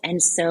grateful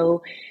and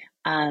so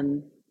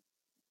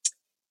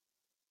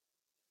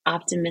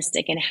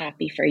optimistic and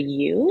happy for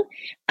you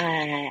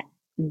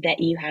that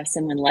you have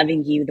someone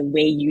loving you the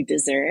way you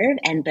deserve.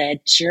 And the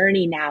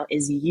journey now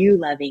is you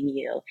loving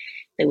you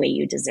the way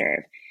you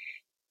deserve.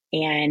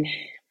 And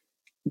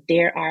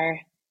there are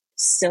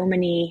so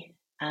many,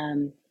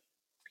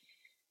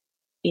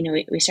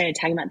 we started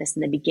talking about this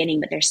in the beginning,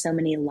 but there's so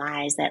many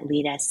lies that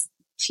lead us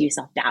to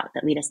self-doubt,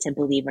 that lead us to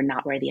believe we're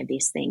not worthy of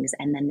these things.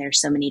 And then there's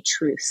so many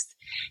truths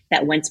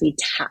that once we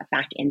tap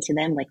back into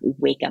them, like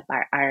wake up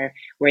our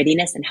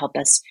worthiness and help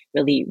us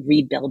really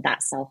rebuild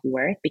that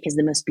self-worth. Because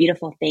the most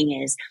beautiful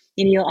thing is,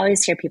 you'll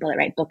always hear people that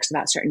write books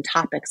about certain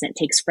topics and it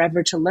takes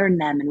forever to learn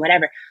them and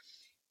whatever.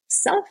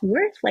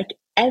 Self-worth, like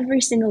every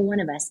single one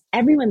of us,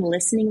 everyone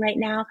listening right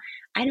now,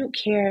 I don't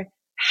care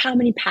how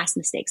many past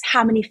mistakes,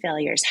 how many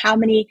failures, how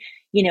many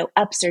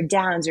ups or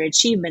downs or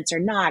achievements or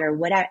not or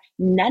whatever.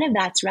 None of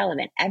that's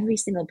relevant. Every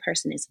single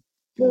person is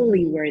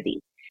fully worthy.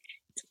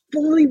 It's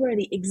fully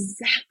worthy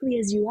exactly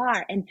as you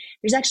are. And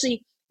there's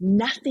actually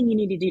nothing you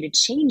need to do to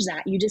change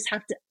that. You just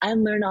have to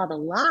unlearn all the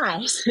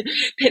lies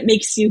that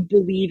makes you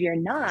believe you're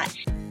not.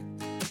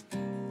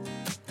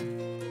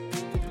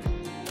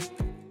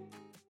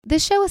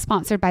 This show is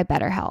sponsored by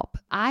BetterHelp.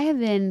 I have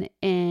been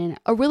in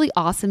a really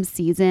awesome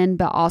season,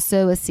 but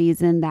also a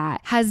season that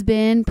has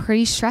been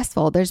pretty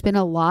stressful. There's been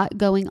a lot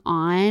going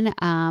on.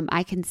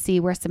 I can see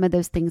where some of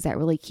those things that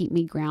really keep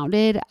me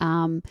grounded,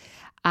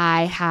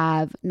 I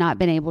have not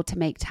been able to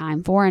make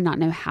time for and not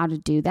know how to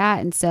do that.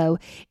 And so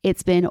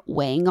it's been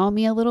weighing on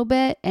me a little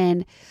bit.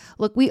 And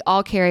look, we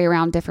all carry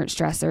around different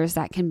stressors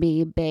that can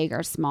be big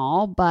or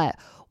small, but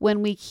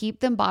when we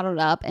keep them bottled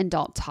up and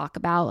don't talk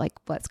about like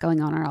what's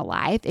going on in our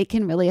life, it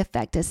can really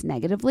affect us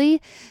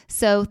negatively.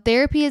 So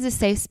therapy is a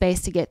safe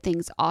space to get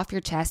things off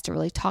your chest, to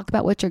really talk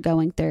about what you're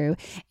going through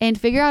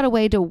and figure out a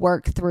way to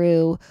work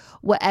through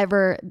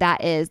whatever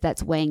that is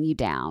that's weighing you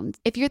down.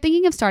 If you're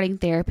thinking of starting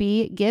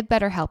therapy, give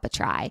BetterHelp a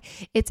try.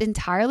 It's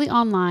entirely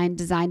online,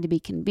 designed to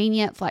be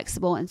convenient,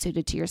 flexible, and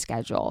suited to your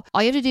schedule.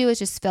 All you have to do is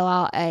just fill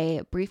out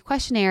a brief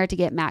questionnaire to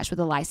get matched with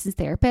a licensed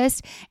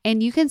therapist,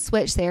 and you can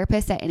switch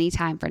therapists at any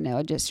time for no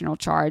additional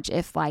charge.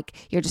 If like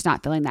you're just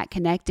not feeling that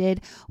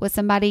connected with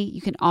somebody,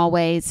 you can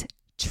always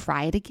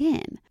try it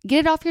again. Get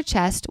it off your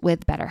chest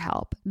with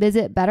BetterHelp.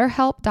 Visit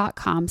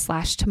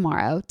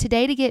betterhelp.com/tomorrow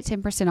today to get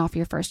 10% off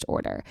your first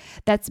order.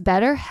 That's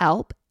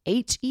BetterHelp,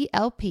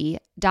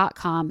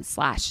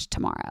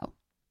 HELP.com/tomorrow.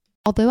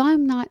 Although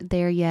I'm not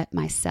there yet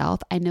myself,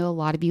 I know a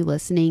lot of you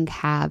listening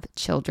have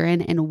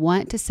children and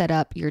want to set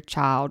up your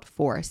child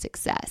for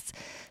success.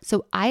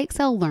 So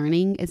iExcel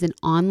Learning is an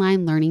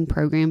online learning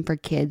program for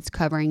kids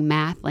covering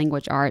math,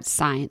 language arts,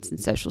 science, and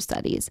social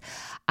studies.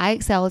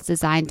 iExcel is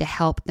designed to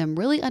help them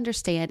really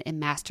understand and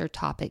master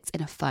topics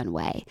in a fun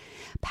way.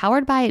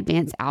 Powered by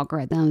advanced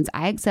algorithms,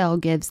 iExcel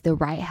gives the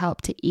right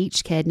help to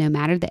each kid no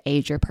matter the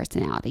age or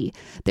personality.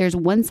 There's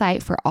one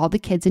site for all the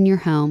kids in your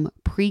home,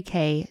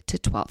 pre-K to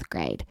 12th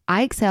grade.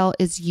 iExcel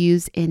is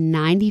used in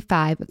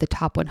 95 of the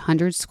top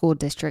 100 school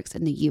districts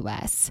in the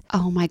U.S.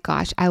 Oh my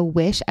gosh, I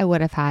wish I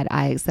would have had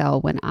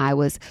iExcel when I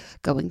was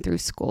going through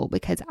school,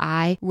 because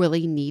I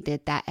really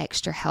needed that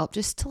extra help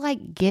just to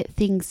like get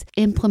things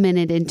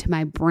implemented into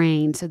my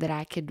brain so that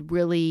I could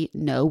really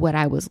know what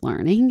I was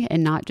learning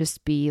and not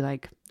just be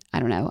like, I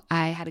don't know,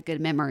 I had a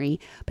good memory,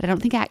 but I don't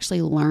think I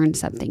actually learned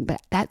something.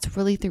 But that's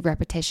really through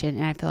repetition.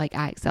 And I feel like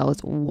iExcel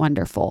is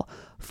wonderful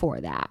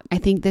for that. I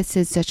think this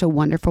is such a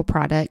wonderful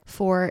product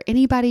for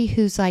anybody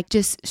who's like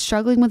just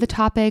struggling with a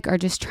topic or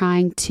just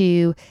trying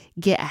to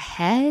get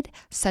ahead,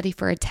 study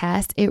for a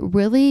test. It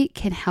really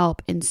can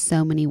help in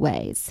so many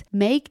ways.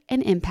 Make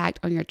an impact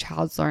on your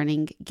child's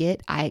learning.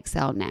 Get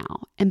iExcel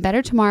now. And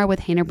Better Tomorrow with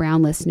Hannah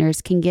Brown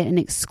listeners can get an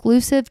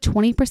exclusive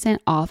 20%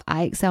 off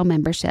iExcel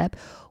membership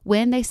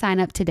when they sign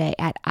up today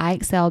at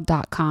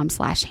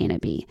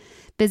iexcel.com/HannahB.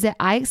 Visit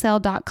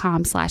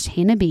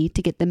iexcel.com/HannahB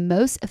to get the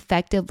most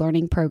effective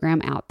learning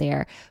program out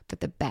there for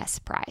the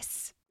best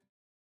price.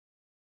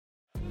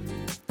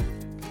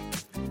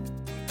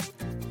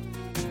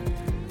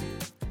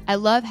 I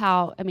love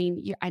how, I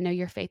know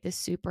your faith is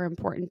super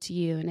important to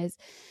you and is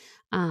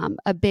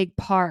a big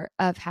part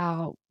of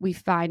how we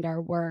find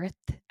our worth.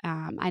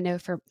 I know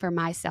for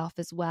myself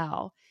as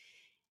well.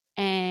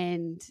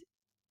 And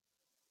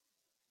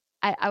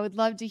I would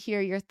love to hear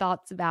your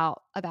thoughts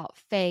about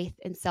faith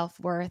and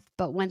self-worth.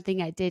 But one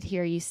thing I did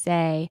hear you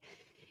say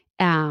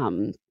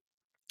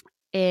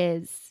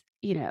is,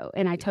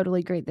 and I totally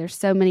agree. There's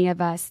so many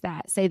of us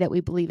that say that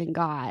we believe in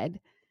God,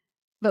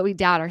 but we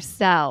doubt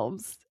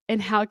ourselves.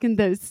 And how can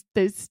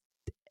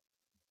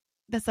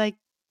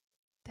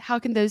how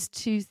can those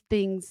two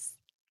things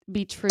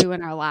be true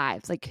in our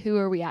lives? Like, who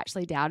are we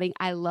actually doubting?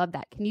 I love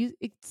that. Can you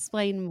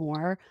explain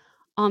more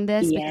on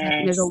this? Because I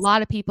think there's a Yes.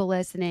 lot of people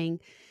listening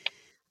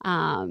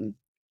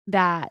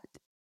that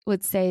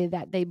would say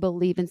that they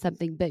believe in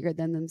something bigger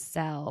than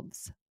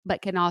themselves,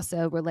 but can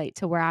also relate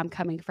to where I'm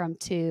coming from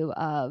too,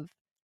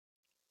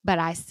 but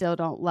I still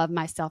don't love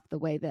myself the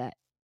way that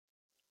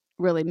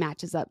really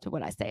matches up to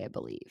what I say I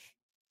believe.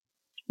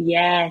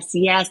 Yes,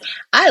 yes.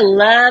 I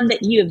love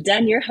that you have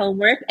done your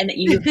homework and that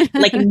you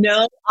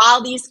know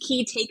all these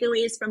key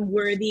takeaways from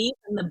Worthy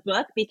from the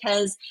book,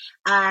 because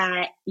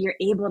you're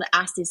able to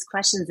ask these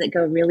questions that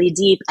go really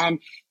deep. And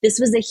this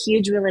was a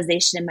huge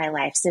realization in my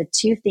life. So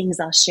two things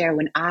I'll share.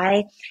 When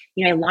I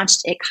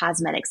launched It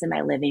Cosmetics in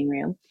my living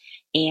room,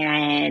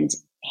 and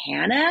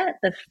Hannah,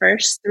 the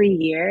first 3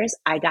 years,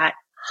 I got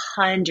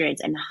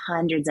hundreds and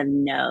hundreds of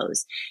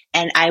no's.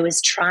 And I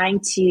was trying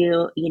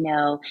to,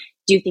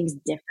 do things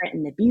different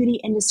in the beauty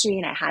industry.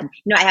 And I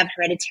have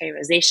hereditary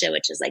rosacea,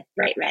 which is like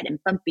bright red and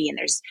bumpy, and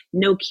there's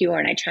no cure.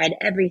 And I tried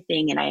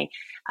everything. And I,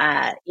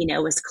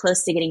 was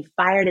close to getting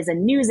fired as a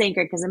news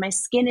anchor because of my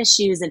skin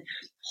issues and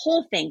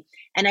whole thing.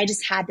 And I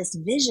just had this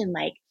vision,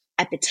 like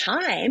at the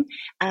time,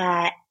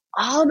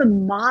 all the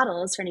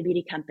models for any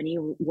beauty company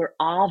were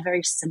all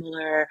very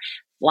similar,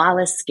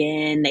 flawless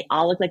skin. They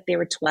all looked like they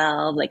were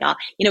 12,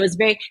 it was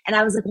very, and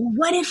I was like, well,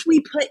 what if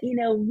we put,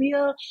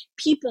 real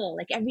people,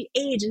 like every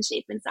age and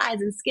shape and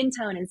size and skin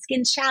tone and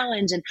skin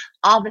challenge and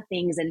all the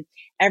things. And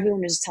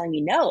everyone was just telling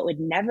me, no, it would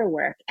never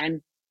work.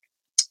 And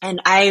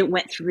I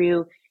went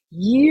through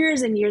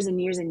years and years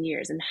and years and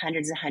years and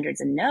hundreds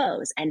of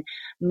no's. And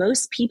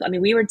most people,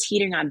 we were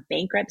teetering on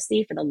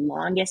bankruptcy for the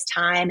longest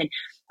time. And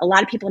a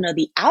lot of people know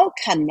the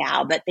outcome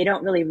now, but they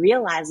don't really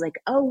realize,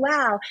 like, oh,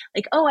 wow,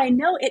 like, oh, I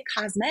know It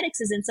Cosmetics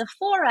is in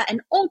Sephora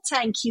and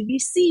Ulta and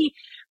QVC,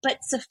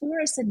 but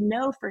Sephora said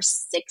no for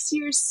 6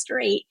 years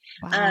straight.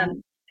 Wow.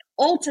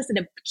 Ulta said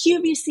no,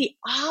 QVC,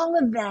 all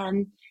of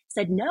them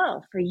said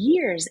no for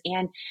years.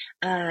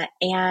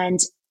 And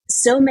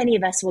so many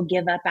of us will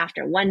give up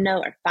after 1 no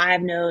or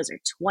 5 no's or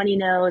 20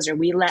 no's, or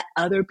we let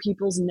other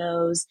people's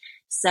no's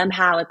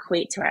somehow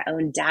equate to our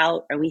own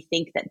doubt, or we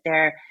think that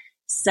they're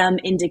some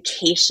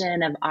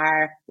indication of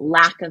our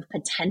lack of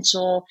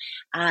potential.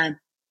 And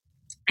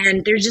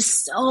there's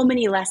just so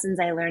many lessons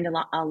I learned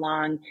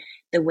along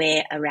the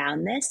way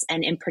around this,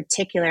 and in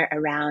particular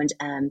around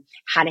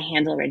how to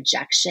handle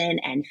rejection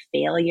and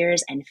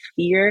failures and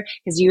fear,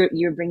 because you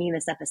were bringing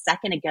this up a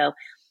second ago.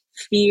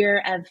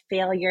 Fear of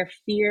failure,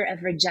 fear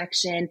of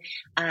rejection.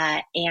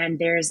 And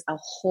there's a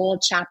whole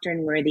chapter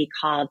in Worthy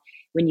called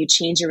When You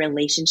Change Your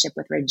Relationship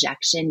with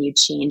Rejection, You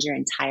Change Your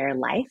Entire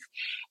Life.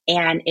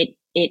 And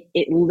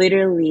it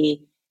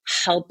literally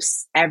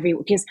helps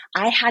because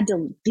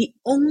the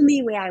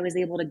only way I was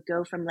able to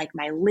go from like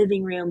my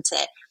living room to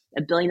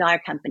a $1 billion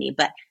company,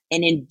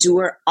 and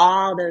endure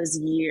all those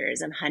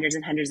years of hundreds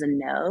and hundreds of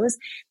no's,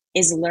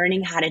 is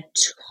learning how to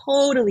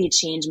totally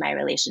change my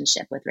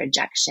relationship with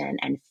rejection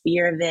and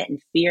fear of it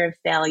and fear of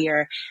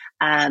failure.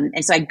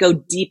 And so I go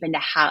deep into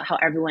how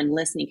everyone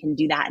listening can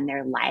do that in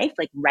their life,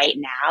 like right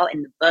now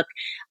in the book.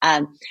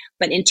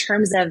 But in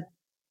terms of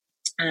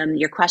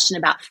your question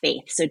about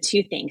faith, so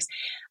two things.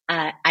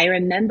 I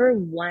remember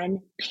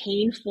one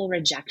painful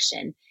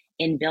rejection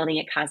in building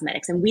It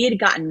Cosmetics, and we had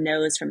gotten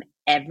no's from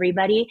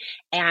everybody.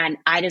 And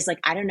I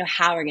don't know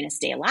how we're going to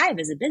stay alive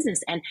as a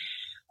business. And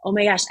oh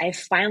my gosh, I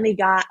finally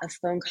got a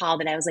phone call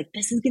that I was like,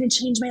 this is going to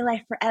change my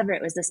life forever.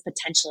 It was this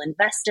potential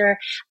investor.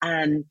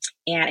 And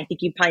I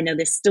think you probably know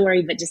this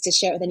story, but just to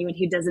share it with anyone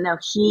who doesn't know,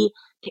 he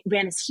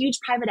ran this huge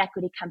private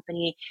equity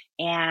company.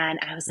 And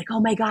I was like, oh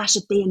my gosh,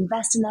 if they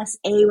invest in us,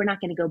 A, we're not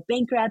going to go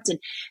bankrupt. And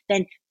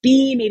then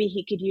B, maybe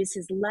he could use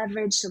his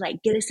leverage to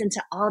like get us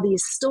into all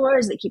these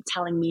stores that keep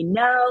telling me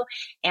no.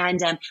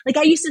 And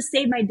I used to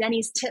save my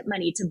Denny's tip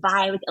money to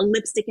buy like a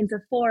lipstick in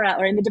Sephora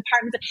or in the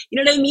department.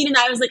 You know what I mean? And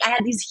I was like, I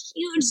had these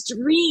huge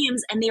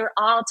dreams and they were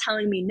all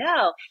telling me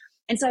no.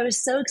 And so I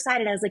was so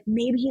excited. I was like,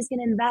 maybe he's going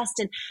to invest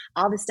in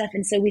all this stuff.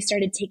 And so we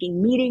started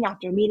taking meeting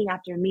after meeting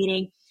after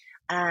meeting.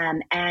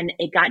 And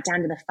it got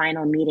down to the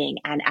final meeting.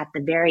 And at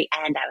the very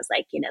end, I was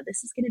like,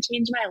 this is going to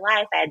change my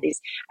life.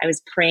 I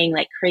was praying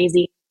like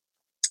crazy.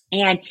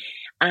 And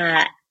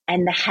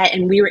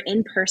we were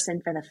in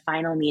person for the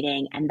final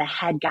meeting, and the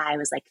head guy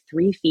was like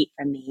 3 feet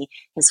from me.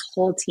 His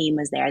whole team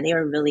was there. They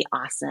were really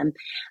awesome.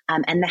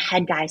 And the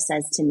head guy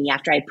says to me,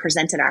 after I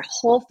presented our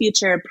whole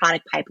future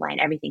product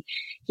pipeline, everything,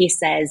 he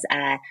says,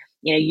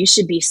 you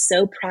should be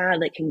so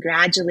proud. Like,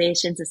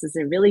 congratulations. This is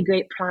a really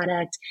great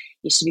product.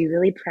 You should be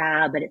really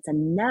proud, but it's a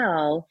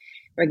no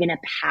we're going to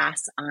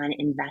pass on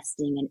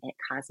investing in it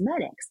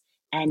cosmetics.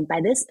 And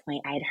by this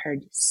point, I had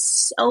heard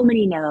so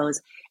many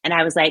no's. And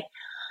I was like,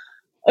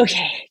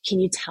 okay, can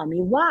you tell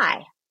me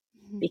why?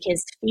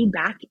 Because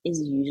feedback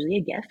is usually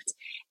a gift.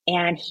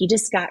 And he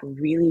just got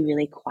really,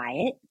 really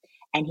quiet.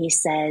 And he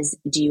says,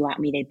 do you want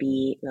me to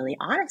be really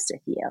honest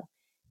with you?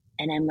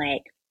 And I'm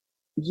like,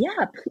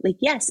 yeah,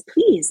 yes,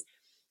 please.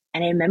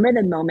 And I remember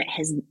the moment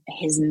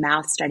his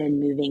mouth started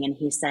moving and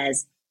he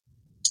says,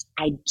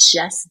 I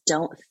just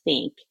don't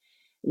think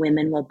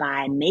women will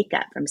buy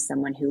makeup from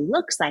someone who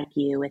looks like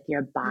you with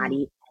your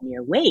body and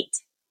your weight.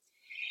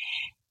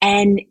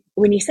 And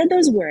when he said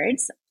those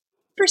words,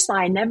 first of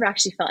all, I never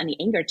actually felt any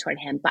anger toward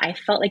him, but I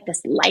felt like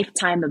this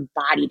lifetime of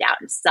body doubt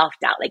and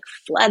self-doubt like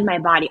flood my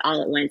body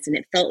all at once. And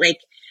it felt like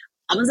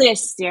almost like I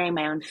was staring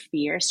my own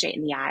fear straight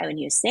in the eye when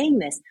he was saying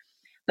this.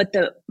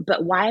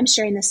 But why I'm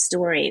sharing this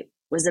story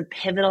was a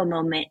pivotal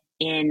moment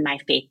in my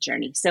faith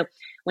journey. So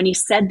when he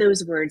said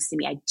those words to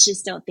me, I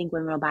just don't think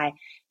women will buy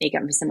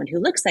makeup for someone who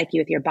looks like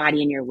you with your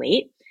body and your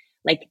weight.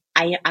 Like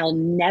I'll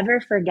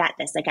never forget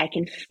this. Like I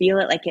can feel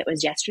it like it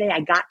was yesterday. I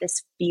got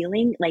this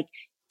feeling like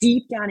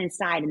deep down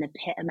inside in the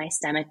pit of my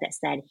stomach that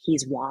said,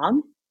 he's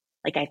wrong.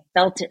 Like I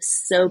felt it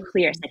so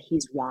clear. It said,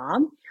 he's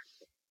wrong.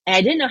 And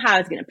I didn't know how I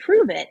was going to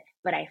prove it,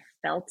 but I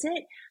felt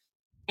it.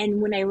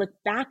 And when I look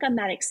back on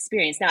that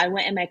experience, now I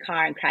went in my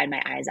car and cried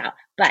my eyes out.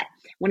 But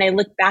when I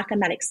look back on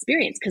that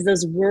experience, because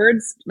those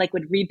words like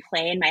would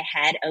replay in my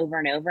head over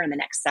and over in the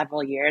next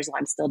several years while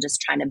I'm still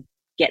just trying to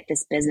get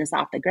this business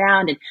off the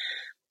ground.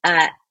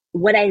 And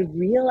what I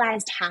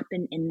realized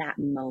happened in that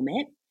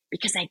moment,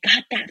 because I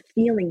got that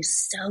feeling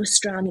so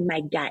strong in my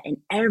gut, and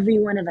every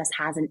one of us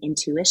has an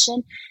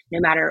intuition,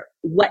 no matter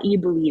what you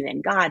believe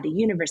in, God, the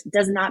universe, it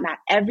does not matter.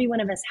 Every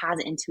one of us has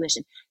an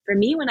intuition. For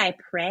me, when I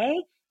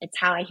pray, it's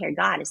how I hear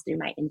God is through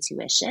my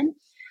intuition.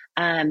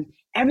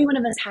 Every one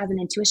of us has an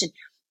intuition.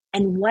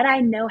 And what I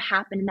know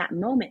happened in that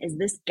moment is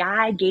this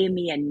guy gave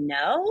me a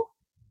no,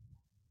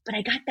 but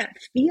I got that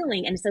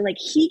feeling. And so like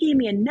he gave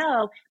me a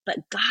no, but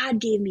God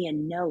gave me a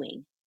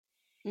knowing.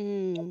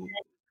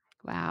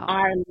 Wow.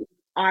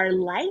 Our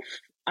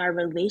life, our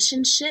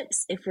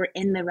relationships, if we're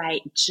in the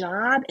right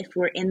job, if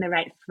we're in the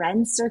right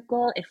friend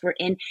circle, if we're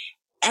in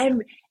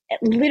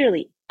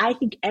literally, I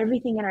think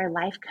everything in our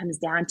life comes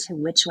down to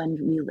which one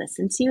we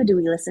listen to. Do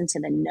we listen to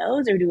the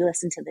no's or do we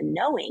listen to the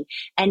knowing?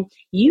 And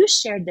you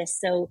shared this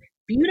so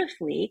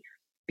beautifully,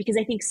 because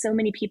I think so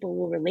many people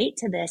will relate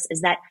to this, is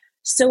that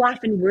so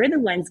often we're the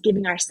ones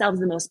giving ourselves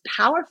the most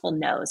powerful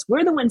no's.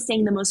 We're the ones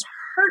saying the most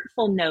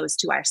hurtful no's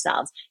to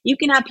ourselves. You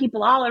can have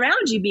people all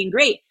around you being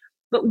great,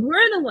 but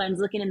we're the ones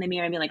looking in the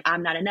mirror and being like,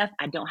 I'm not enough.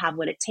 I don't have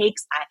what it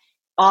takes.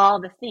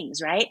 All the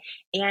things, right?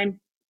 And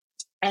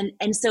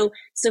so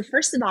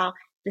first of all,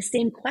 the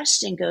same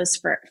question goes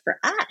for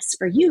us,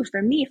 for you,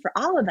 for me, for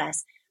all of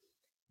us.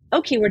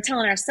 Okay, we're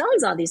telling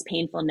ourselves all these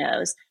painful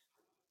no's,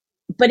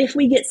 but if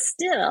we get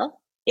still,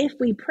 if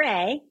we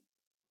pray,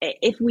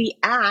 if we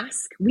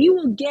ask, we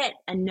will get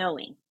a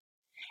knowing.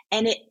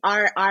 And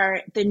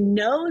the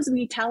no's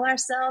we tell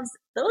ourselves,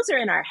 those are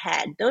in our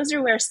head. Those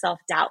are where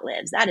self-doubt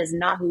lives. That is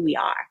not who we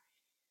are.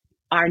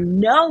 Our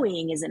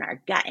knowing is in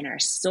our gut, in our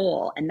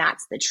soul, and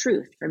that's the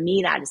truth. For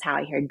me, that is how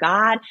I hear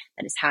God.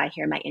 That is how I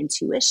hear my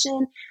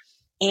intuition.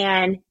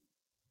 And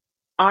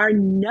our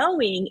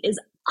knowing is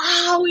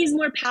always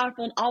more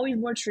powerful and always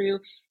more true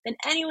than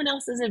anyone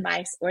else's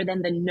advice or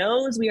than the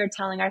no's we are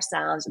telling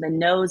ourselves or the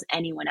no's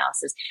anyone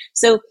else's.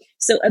 So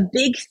a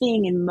big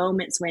thing in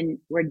moments when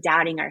we're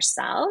doubting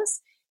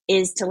ourselves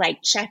is to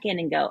like check in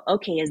and go,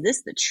 okay, is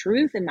this the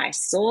truth in my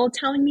soul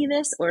telling me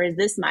this? Or is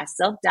this my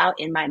self-doubt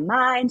in my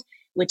mind,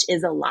 which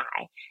is a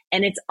lie?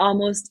 And it's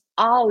almost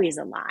always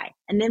a lie.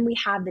 And then we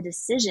have the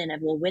decision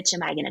of, well, which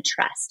am I going to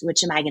trust?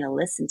 Which am I going to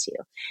listen to?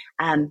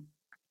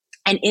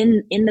 And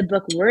in the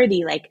book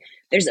Worthy, like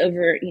there's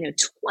over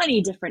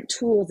 20 different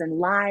tools and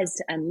lies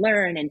to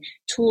unlearn and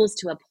tools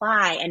to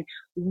apply. And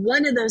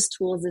one of those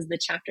tools is the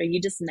chapter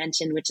you just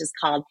mentioned, which is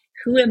called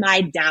 "Who Am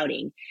I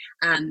Doubting?"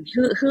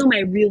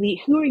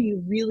 Who are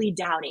you really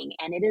doubting?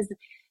 And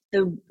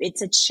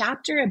it's a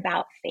chapter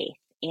about faith.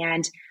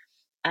 And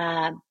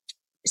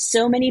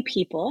so many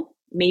people,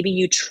 maybe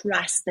you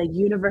trust the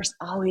universe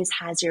always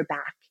has your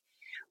back,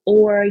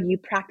 or you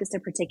practice a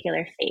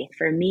particular faith.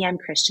 For me, I'm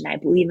Christian. I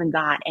believe in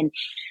God. And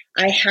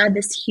I had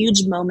this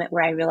huge moment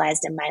where I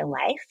realized in my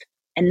life,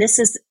 and this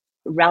is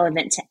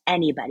relevant to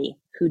anybody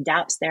who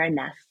doubts they're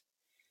enough,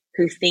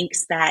 who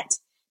thinks that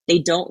they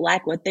don't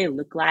like what they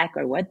look like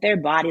or what their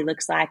body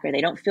looks like, or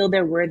they don't feel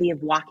they're worthy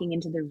of walking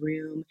into the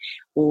room,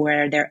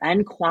 or they're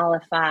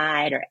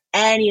unqualified, or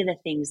any of the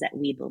things that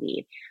we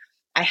believe.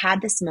 I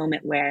had this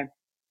moment where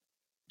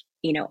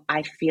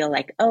I feel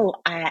like,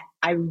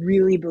 I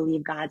really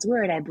believe God's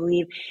word. I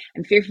believe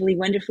I'm fearfully,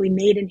 wonderfully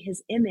made in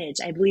his image.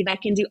 I believe I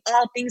can do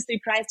all things through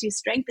Christ who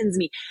strengthens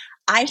me.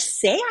 I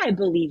say I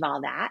believe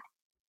all that,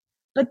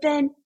 but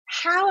then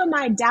how am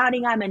I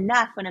doubting I'm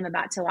enough when I'm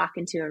about to walk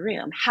into a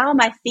room? How am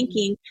I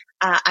thinking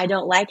I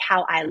don't like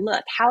how I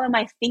look? How am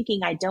I thinking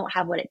I don't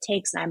have what it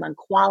takes and I'm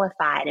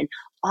unqualified and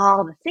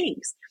all the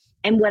things?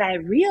 And what I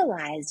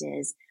realized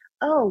is,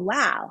 oh,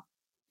 wow,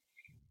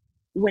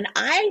 when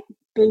I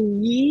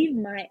believe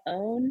my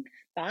own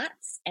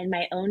thoughts and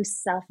my own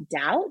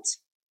self-doubt,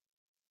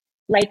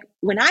 like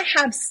when I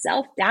have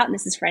self-doubt, and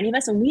this is for any of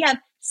us, when we have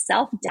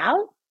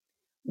self-doubt,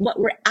 what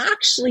we're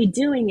actually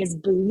doing is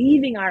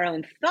believing our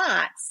own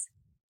thoughts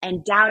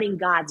and doubting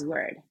God's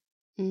word.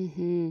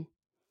 Mm-hmm.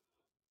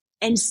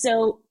 And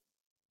so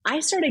I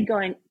started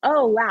going,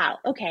 oh, wow,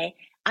 okay,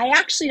 I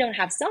actually don't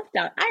have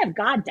self-doubt. I have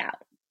God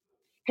doubt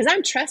because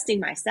I'm trusting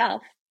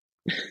myself.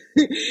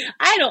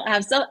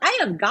 I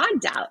have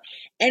God doubt.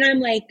 And I'm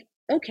like,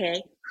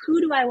 okay, who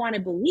do I want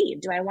to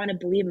believe? Do I want to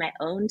believe my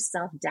own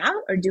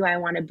self-doubt, or do I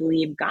want to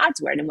believe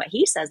God's word and what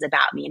he says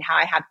about me and how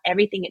I have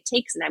everything it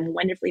takes and I'm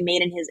wonderfully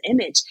made in his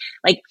image?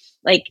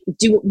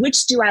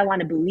 Which do I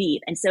want to believe?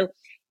 And so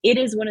it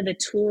is one of the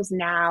tools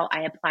now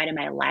I apply to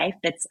my life.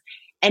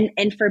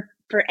 And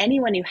for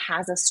anyone who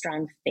has a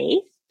strong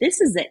faith,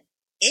 this is an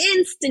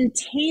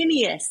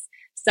instantaneous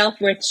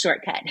self-worth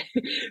shortcut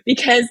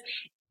because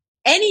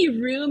any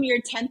room you're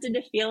tempted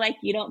to feel like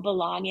you don't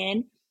belong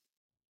in,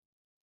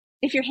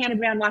 if you're Hannah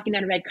Brown walking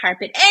down a red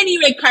carpet, any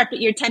red carpet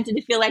you're tempted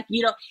to feel like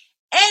you don't,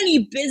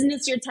 any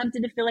business you're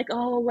tempted to feel like,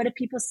 oh, what if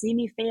people see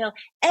me fail?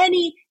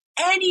 Any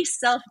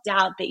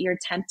self-doubt that you're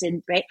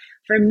tempted, right?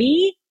 For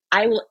me,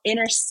 I will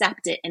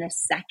intercept it in a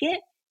second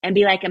and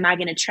be like, am I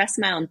going to trust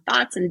my own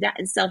thoughts and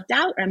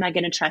self-doubt, or am I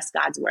going to trust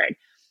God's word?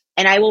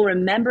 And I will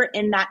remember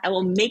in that, I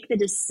will make the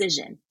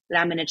decision that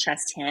I'm going to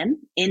trust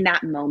him in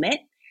that moment.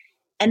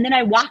 And then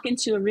I walk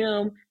into a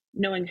room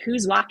knowing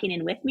who's walking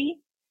in with me,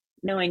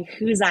 knowing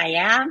whose I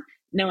am,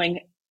 knowing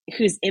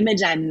whose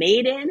image I'm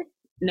made in,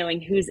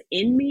 knowing who's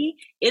in me.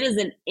 It is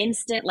an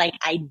instant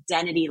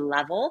identity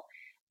level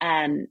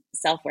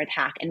self-worth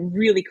hack and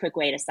really quick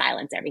way to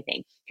silence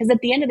everything. Because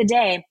at the end of the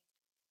day,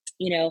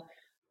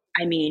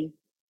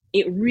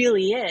 it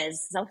really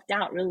is,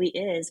 self-doubt really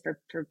is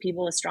for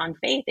people with strong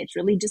faith. It's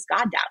really just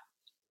God doubt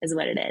is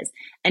what it is.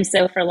 And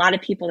so for a lot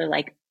of people, they're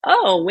like,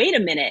 oh, wait a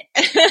minute.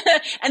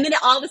 And then it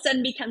all of a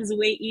sudden becomes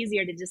way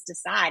easier to just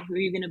decide who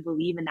you're going to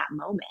believe in that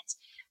moment.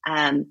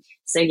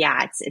 So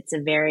yeah, it's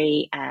a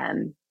very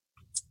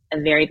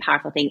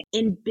powerful thing.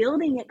 In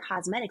building It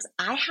Cosmetics,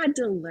 I had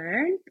to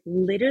learn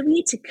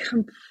literally to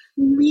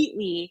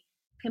completely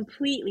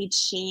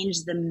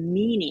change the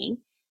meaning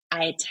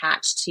I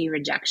attached to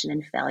rejection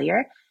and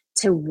failure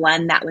to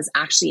one that was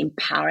actually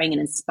empowering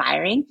and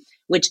inspiring,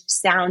 which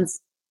sounds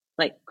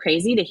like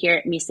crazy to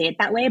hear me say it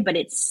that way, but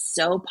it's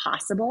so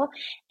possible.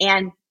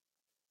 And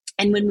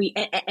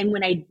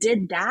when I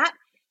did that,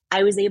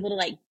 I was able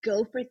to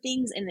go for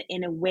things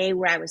in a way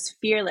where I was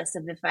fearless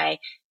of if I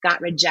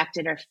got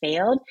rejected or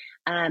failed.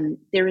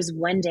 There was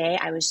one day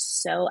I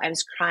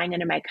was crying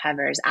under my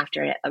covers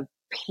after a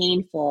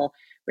painful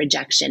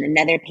rejection,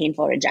 another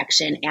painful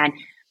rejection. And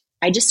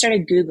I just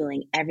started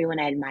Googling everyone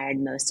I admired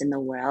most in the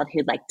world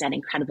who'd done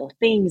incredible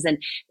things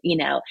and,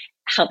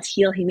 helped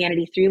heal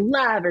humanity through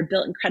love or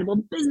built incredible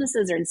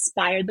businesses or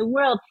inspired the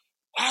world.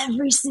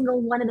 Every single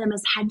one of them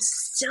has had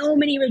so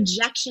many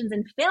rejections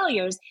and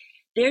failures.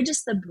 They're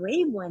just the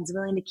brave ones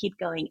willing to keep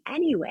going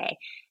anyway.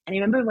 And I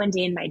remember one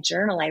day in my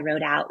journal, I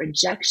wrote out,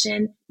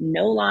 rejection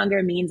no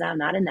longer means I'm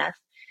not enough.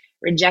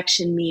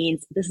 Rejection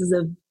means this is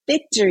a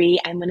victory.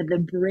 I'm one of the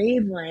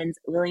brave ones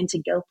willing to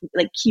go,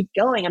 keep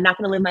going. I'm not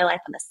going to live my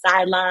life on the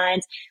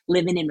sidelines,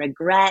 living in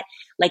regret.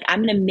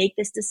 I'm going to make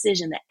this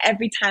decision that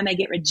every time I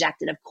get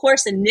rejected, of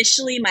course,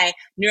 initially my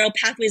neural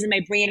pathways in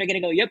my brain are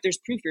going to go, yep, there's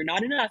proof you're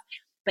not enough.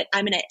 But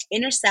I'm going to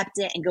intercept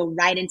it and go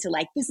right into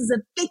this is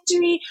a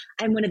victory.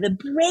 I'm one of the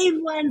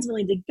brave ones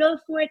willing to go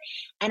for it.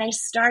 And I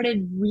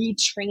started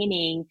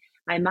retraining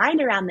my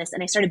mind around this,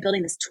 and I started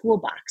building this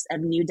toolbox of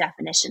new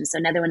definitions. So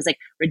another one's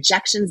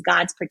rejection's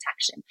God's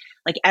protection,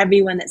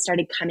 everyone that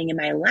started coming in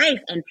my life.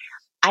 And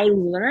I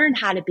learned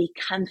how to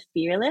become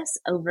fearless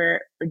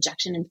over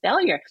rejection and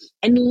failure.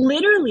 And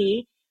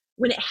literally,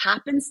 when it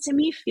happens to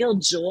me, feel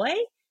joy,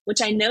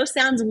 which I know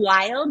sounds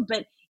wild,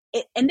 but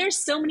and there's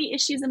so many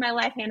issues in my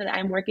life, Hannah, that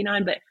I'm working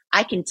on, but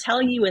I can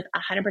tell you with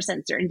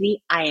 100%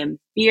 certainty, I am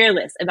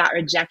fearless about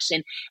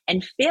rejection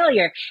and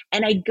failure.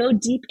 And I go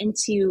deep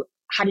into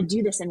how to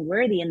do this in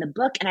Worthy in the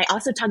book. And I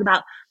also talk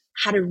about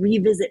how to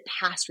revisit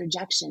past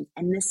rejections.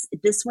 And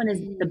this one is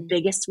the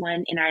biggest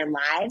one in our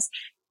lives,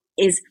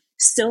 is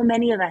so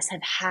many of us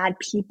have had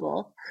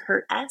people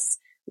hurt us,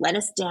 let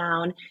us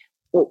down.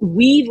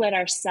 We've let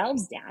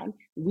ourselves down.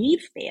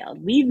 We've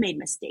failed. We've made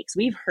mistakes.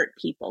 We've hurt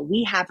people.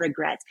 We have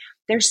regrets.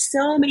 There's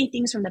so many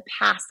things from the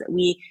past that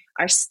we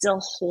are still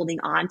holding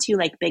on to,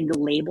 big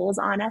labels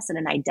on us at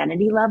an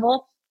identity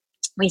level.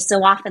 We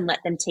so often let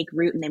them take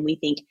root, and then we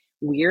think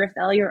we're a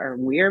failure or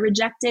we're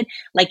rejected.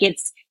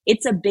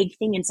 It's a big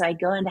thing. And so I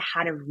go into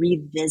how to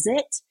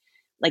revisit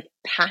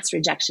past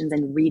rejections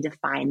and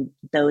redefine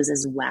those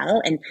as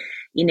well. And,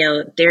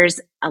 there's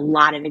a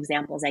lot of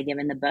examples I give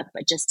in the book,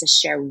 but just to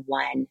share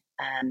one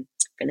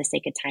for the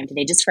sake of time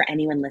today, just for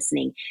anyone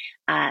listening,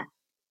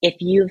 if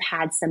you've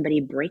had somebody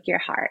break your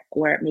heart,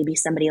 or maybe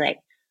somebody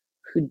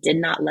who did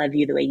not love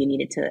you the way you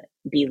needed to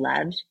be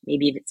loved.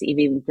 Maybe if it's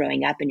even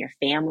growing up in your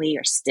family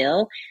or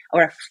still,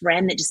 or a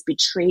friend that just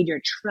betrayed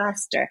your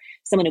trust, or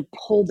someone who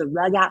pulled the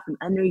rug out from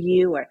under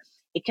you. Or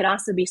it could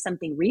also be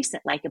something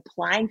recent, like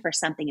applying for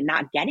something and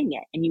not getting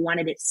it, and you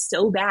wanted it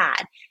so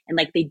bad, and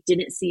like they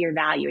didn't see your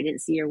value or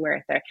didn't see your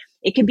worth. Or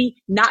it could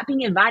be not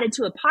being invited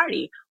to a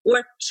party,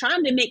 or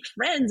trying to make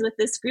friends with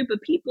this group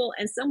of people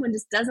and someone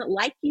just doesn't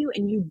like you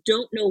and you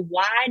don't know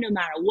why, no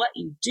matter what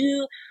you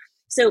do.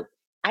 So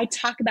I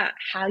talk about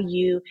how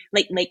you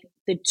like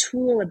the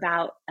tool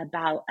about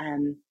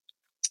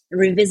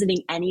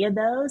revisiting any of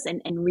those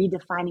and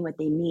redefining what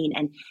they mean,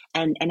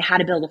 and how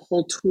to build a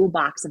whole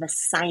toolbox of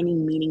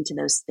assigning meaning to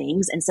those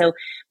things. And so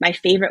my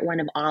favorite one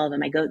of all of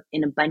them, I go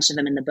in a bunch of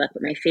them in the book,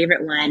 but my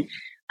favorite one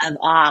of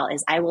all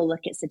is I will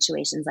look at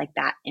situations like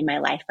that in my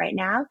life right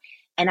now,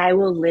 and I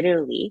will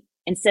literally,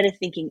 instead of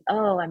thinking,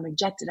 oh, I'm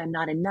rejected, I'm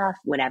not enough,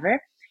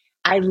 whatever,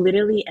 I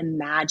literally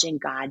imagine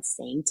God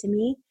saying to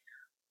me,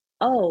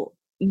 oh,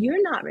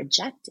 you're not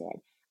rejected.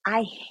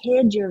 I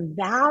hid your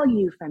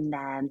value from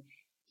them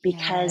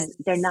because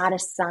they're Yes. not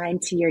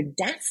assigned to your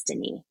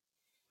destiny.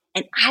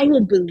 And I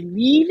will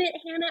believe it,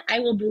 Hannah. I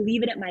will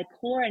believe it at my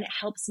core, and it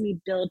helps me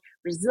build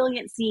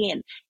resiliency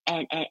and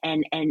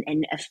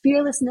a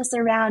fearlessness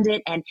around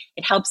it. And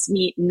it helps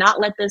me not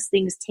let those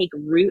things take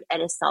root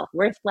at a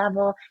self-worth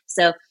level.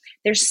 So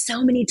there's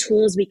so many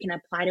tools we can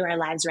apply to our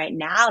lives right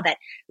now that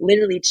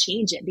literally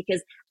change it,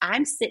 because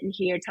I'm sitting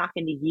here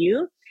talking to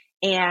you,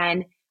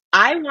 and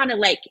I want to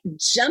like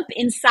jump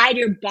inside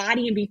your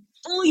body and be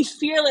fully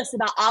fearless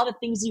about all the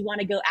things you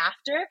want to go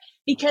after,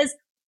 because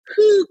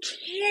who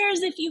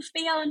cares if you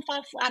fail and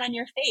fall flat on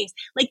your face?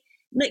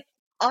 Like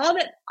all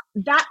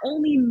that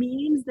only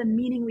means the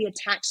meaning we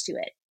attach to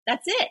it.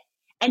 That's it.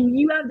 And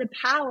you have the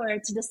power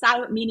to decide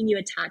what meaning you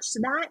attach to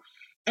that.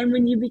 And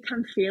when you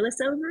become fearless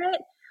over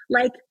it,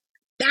 like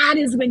that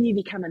is when you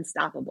become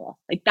unstoppable.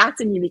 Like that's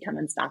when you become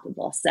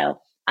unstoppable. So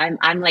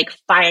I'm like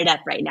fired up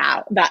right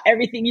now about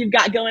everything you've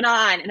got going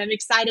on, and I'm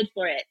excited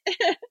for it.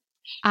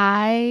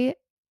 I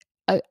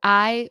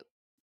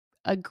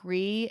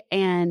agree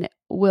and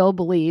will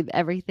believe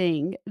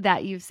everything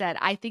that you've said.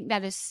 I think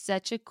that is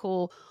such a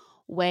cool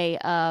way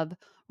of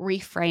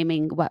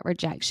reframing what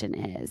rejection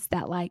is.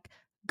 That like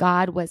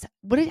God was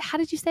how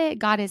did you say it?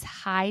 God is Yeah.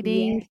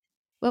 hiding.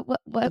 What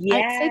I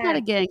say that Yeah.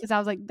 again, because I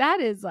was like, that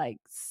is like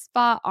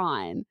spot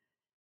on.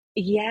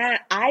 Yeah,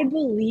 I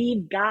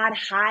believe God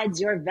hides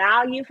your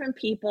value from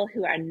people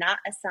who are not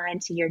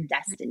assigned to your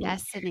destiny.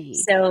 Destiny.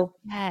 So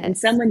when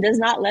Yes. someone does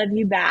not love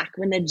you back,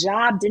 when the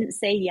job didn't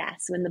say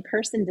yes, when the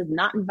person does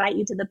not invite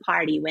you to the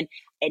party, when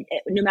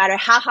no matter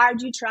how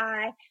hard you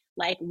try,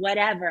 like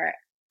whatever,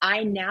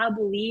 I now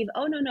believe,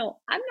 oh no,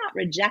 I'm not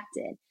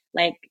rejected.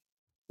 Like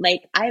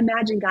I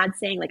imagine God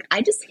saying, like,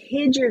 I just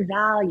hid your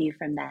value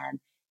from them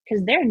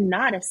because they're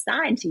not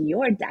assigned to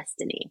your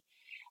destiny.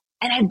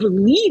 And I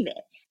believe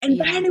it. And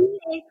by Yeah. the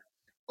way,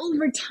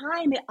 over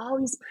time, it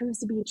always proves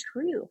to be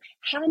true.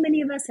 How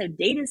many of us have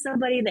dated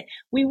somebody that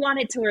we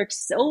wanted to work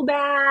so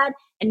bad,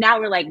 and now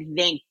we're like,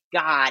 thank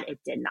God it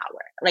did not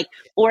work. Like,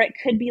 or it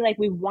could be like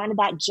we wanted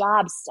that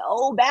job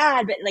so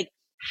bad, but like,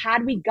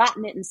 had we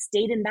gotten it and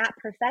stayed in that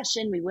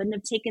profession, we wouldn't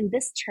have taken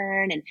this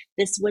turn and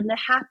this wouldn't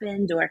have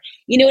happened. Or,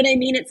 you know what I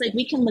mean? It's like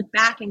we can look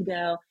back and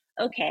go,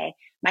 okay,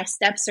 my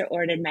steps are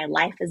ordered, my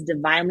life is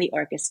divinely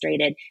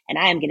orchestrated, and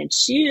I am going to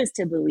choose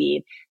to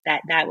believe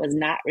that that was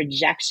not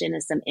rejection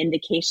as some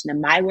indication of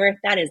my worth.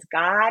 That is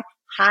God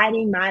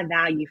hiding my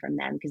value from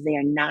them because they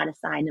are not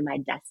assigned to my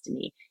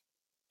destiny.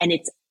 And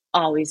it's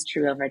always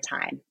true over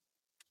time.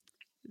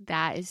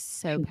 That is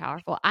so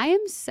powerful. I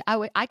am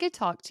I could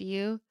talk to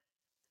you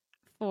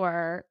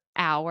for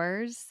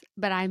hours,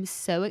 but I'm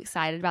so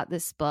excited about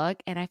this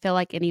book. And I feel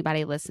like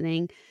anybody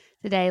listening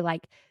today,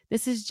 like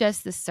this is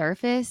just the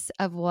surface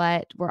of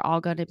what we're all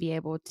going to be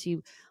able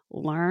to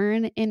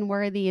learn in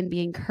Worthy and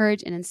be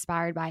encouraged and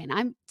inspired by. And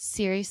I'm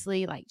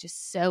seriously like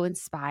just so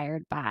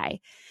inspired by,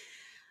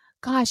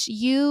 gosh,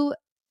 you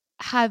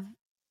have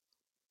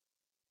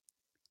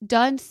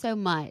done so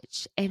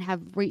much and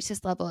have reached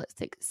this level of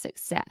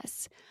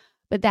success,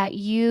 but that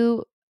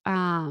you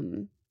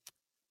have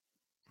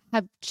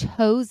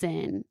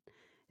chosen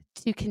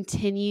to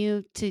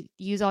continue to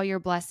use all your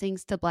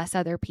blessings to bless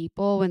other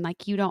people when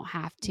like you don't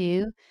have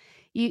to.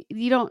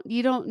 You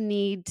don't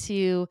need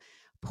to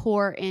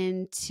pour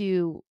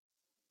into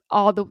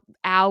all the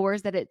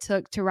hours that it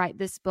took to write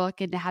this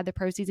book and to have the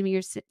proceeds. I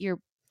mean, your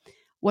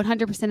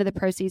 100% of the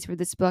proceeds for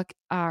this book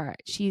are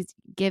she's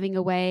giving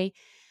away.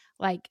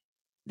 Like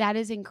that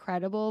is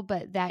incredible,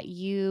 but that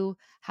you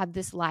have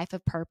this life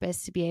of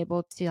purpose to be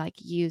able to like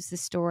use the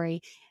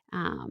story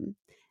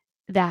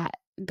that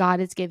God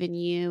has given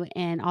you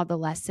and all the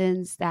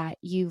lessons that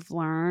you've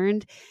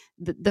learned,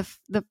 the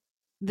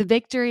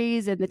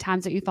victories and the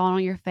times that you fall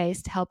on your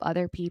face to help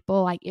other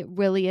people. Like it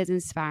really is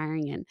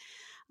inspiring. And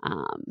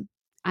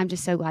I'm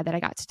just so glad that I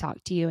got to talk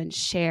to you and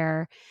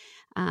share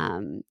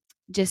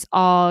just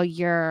all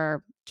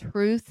your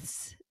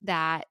truths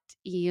that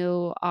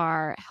you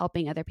are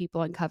helping other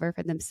people uncover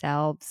for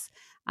themselves.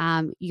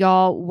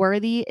 Y'all,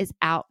 Worthy is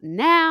out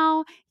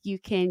now. You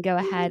can go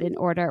ahead and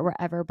order it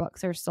wherever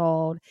books are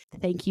sold.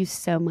 Thank you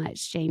so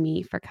much,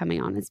 Jamie, for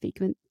coming on and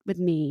speaking with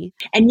me.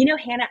 And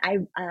Hannah,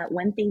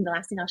 the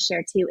last thing I'll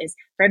share too is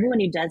for everyone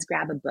who does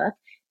grab a book,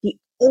 the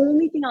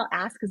only thing I'll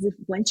ask is if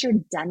once you're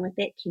done with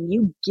it, can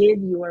you give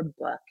your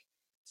book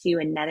to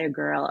another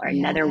girl or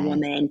another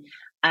woman?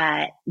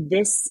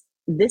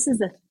 This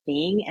is a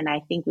thing. And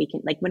I think we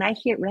can, like, when I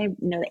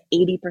know that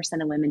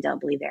 80% of women don't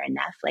believe they're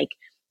enough, like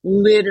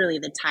literally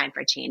the time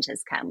for change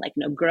has come. Like,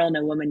 no girl,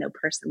 no woman, no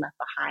person left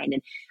behind.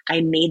 And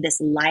I made this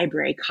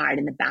library card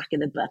in the back of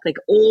the book, like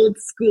old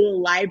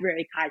school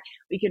library card.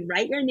 We could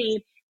write your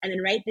name and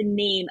then write the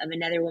name of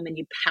another woman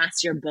you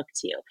pass your book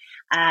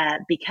to.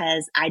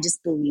 Because I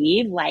just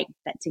believe like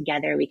that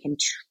together we can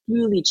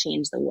truly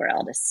change the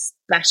world,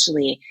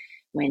 especially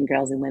when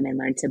girls and women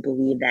learn to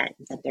believe that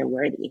they're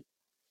worthy.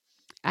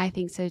 I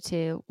think so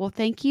too. Well,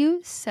 thank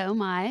you so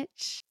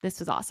much. This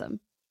was awesome.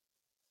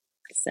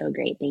 So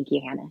great. Thank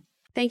you, Hannah.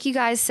 Thank you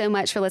guys so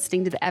much for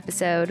listening to the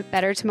episode.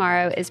 Better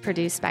Tomorrow is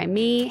produced by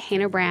me,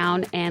 Hannah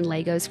Brown, and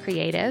Legos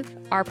Creative.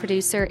 Our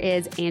producer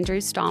is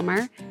Andrew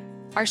Stalmer.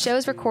 Our show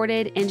is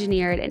recorded,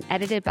 engineered, and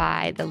edited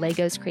by the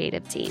Legos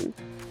Creative team.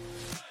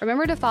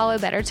 Remember to follow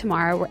Better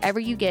Tomorrow wherever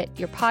you get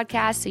your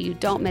podcasts so you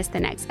don't miss the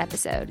next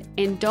episode.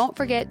 And don't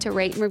forget to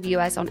rate and review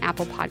us on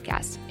Apple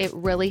Podcasts. It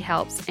really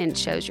helps and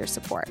shows your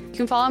support. You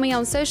can follow me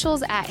on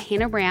socials at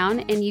Hannah Brown,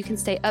 and you can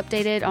stay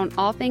updated on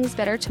all things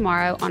Better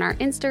Tomorrow on our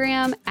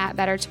Instagram at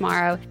Better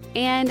Tomorrow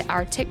and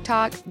our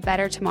TikTok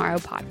Better Tomorrow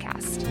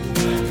podcast.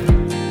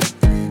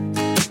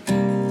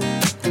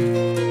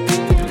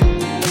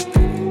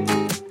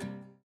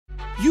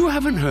 You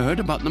haven't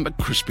heard about the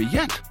McCrispy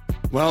yet?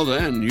 Well,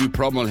 then, you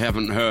probably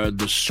haven't heard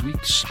the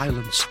sweet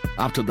silence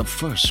after the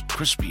first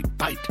crispy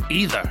bite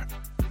either.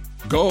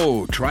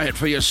 Go try it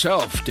for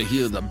yourself to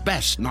hear the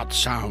best nut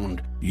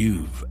sound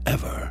you've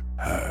ever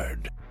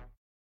heard.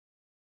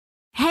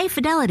 Hey,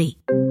 Fidelity.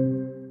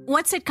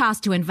 What's it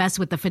cost to invest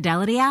with the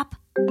Fidelity app?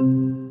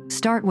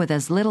 Start with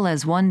as little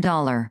as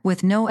 $1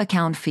 with no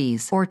account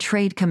fees or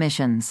trade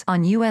commissions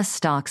on U.S.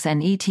 stocks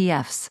and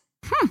ETFs.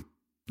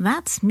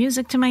 That's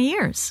music to my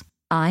ears.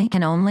 I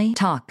can only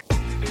talk.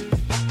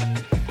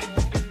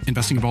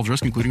 Investing involves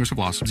risk, including risk of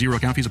loss. Zero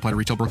account fees apply to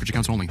retail brokerage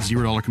accounts only.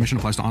 $0 commission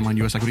applies to online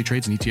U.S. equity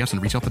trades and ETFs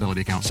and retail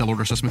Fidelity account. Sell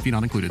order assessment fee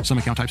not included. Some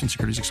account types and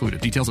securities excluded.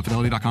 Details at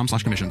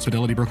fidelity.com/commissions.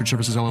 Fidelity Brokerage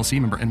Services, LLC,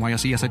 member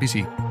NYSE,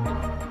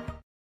 SIPC.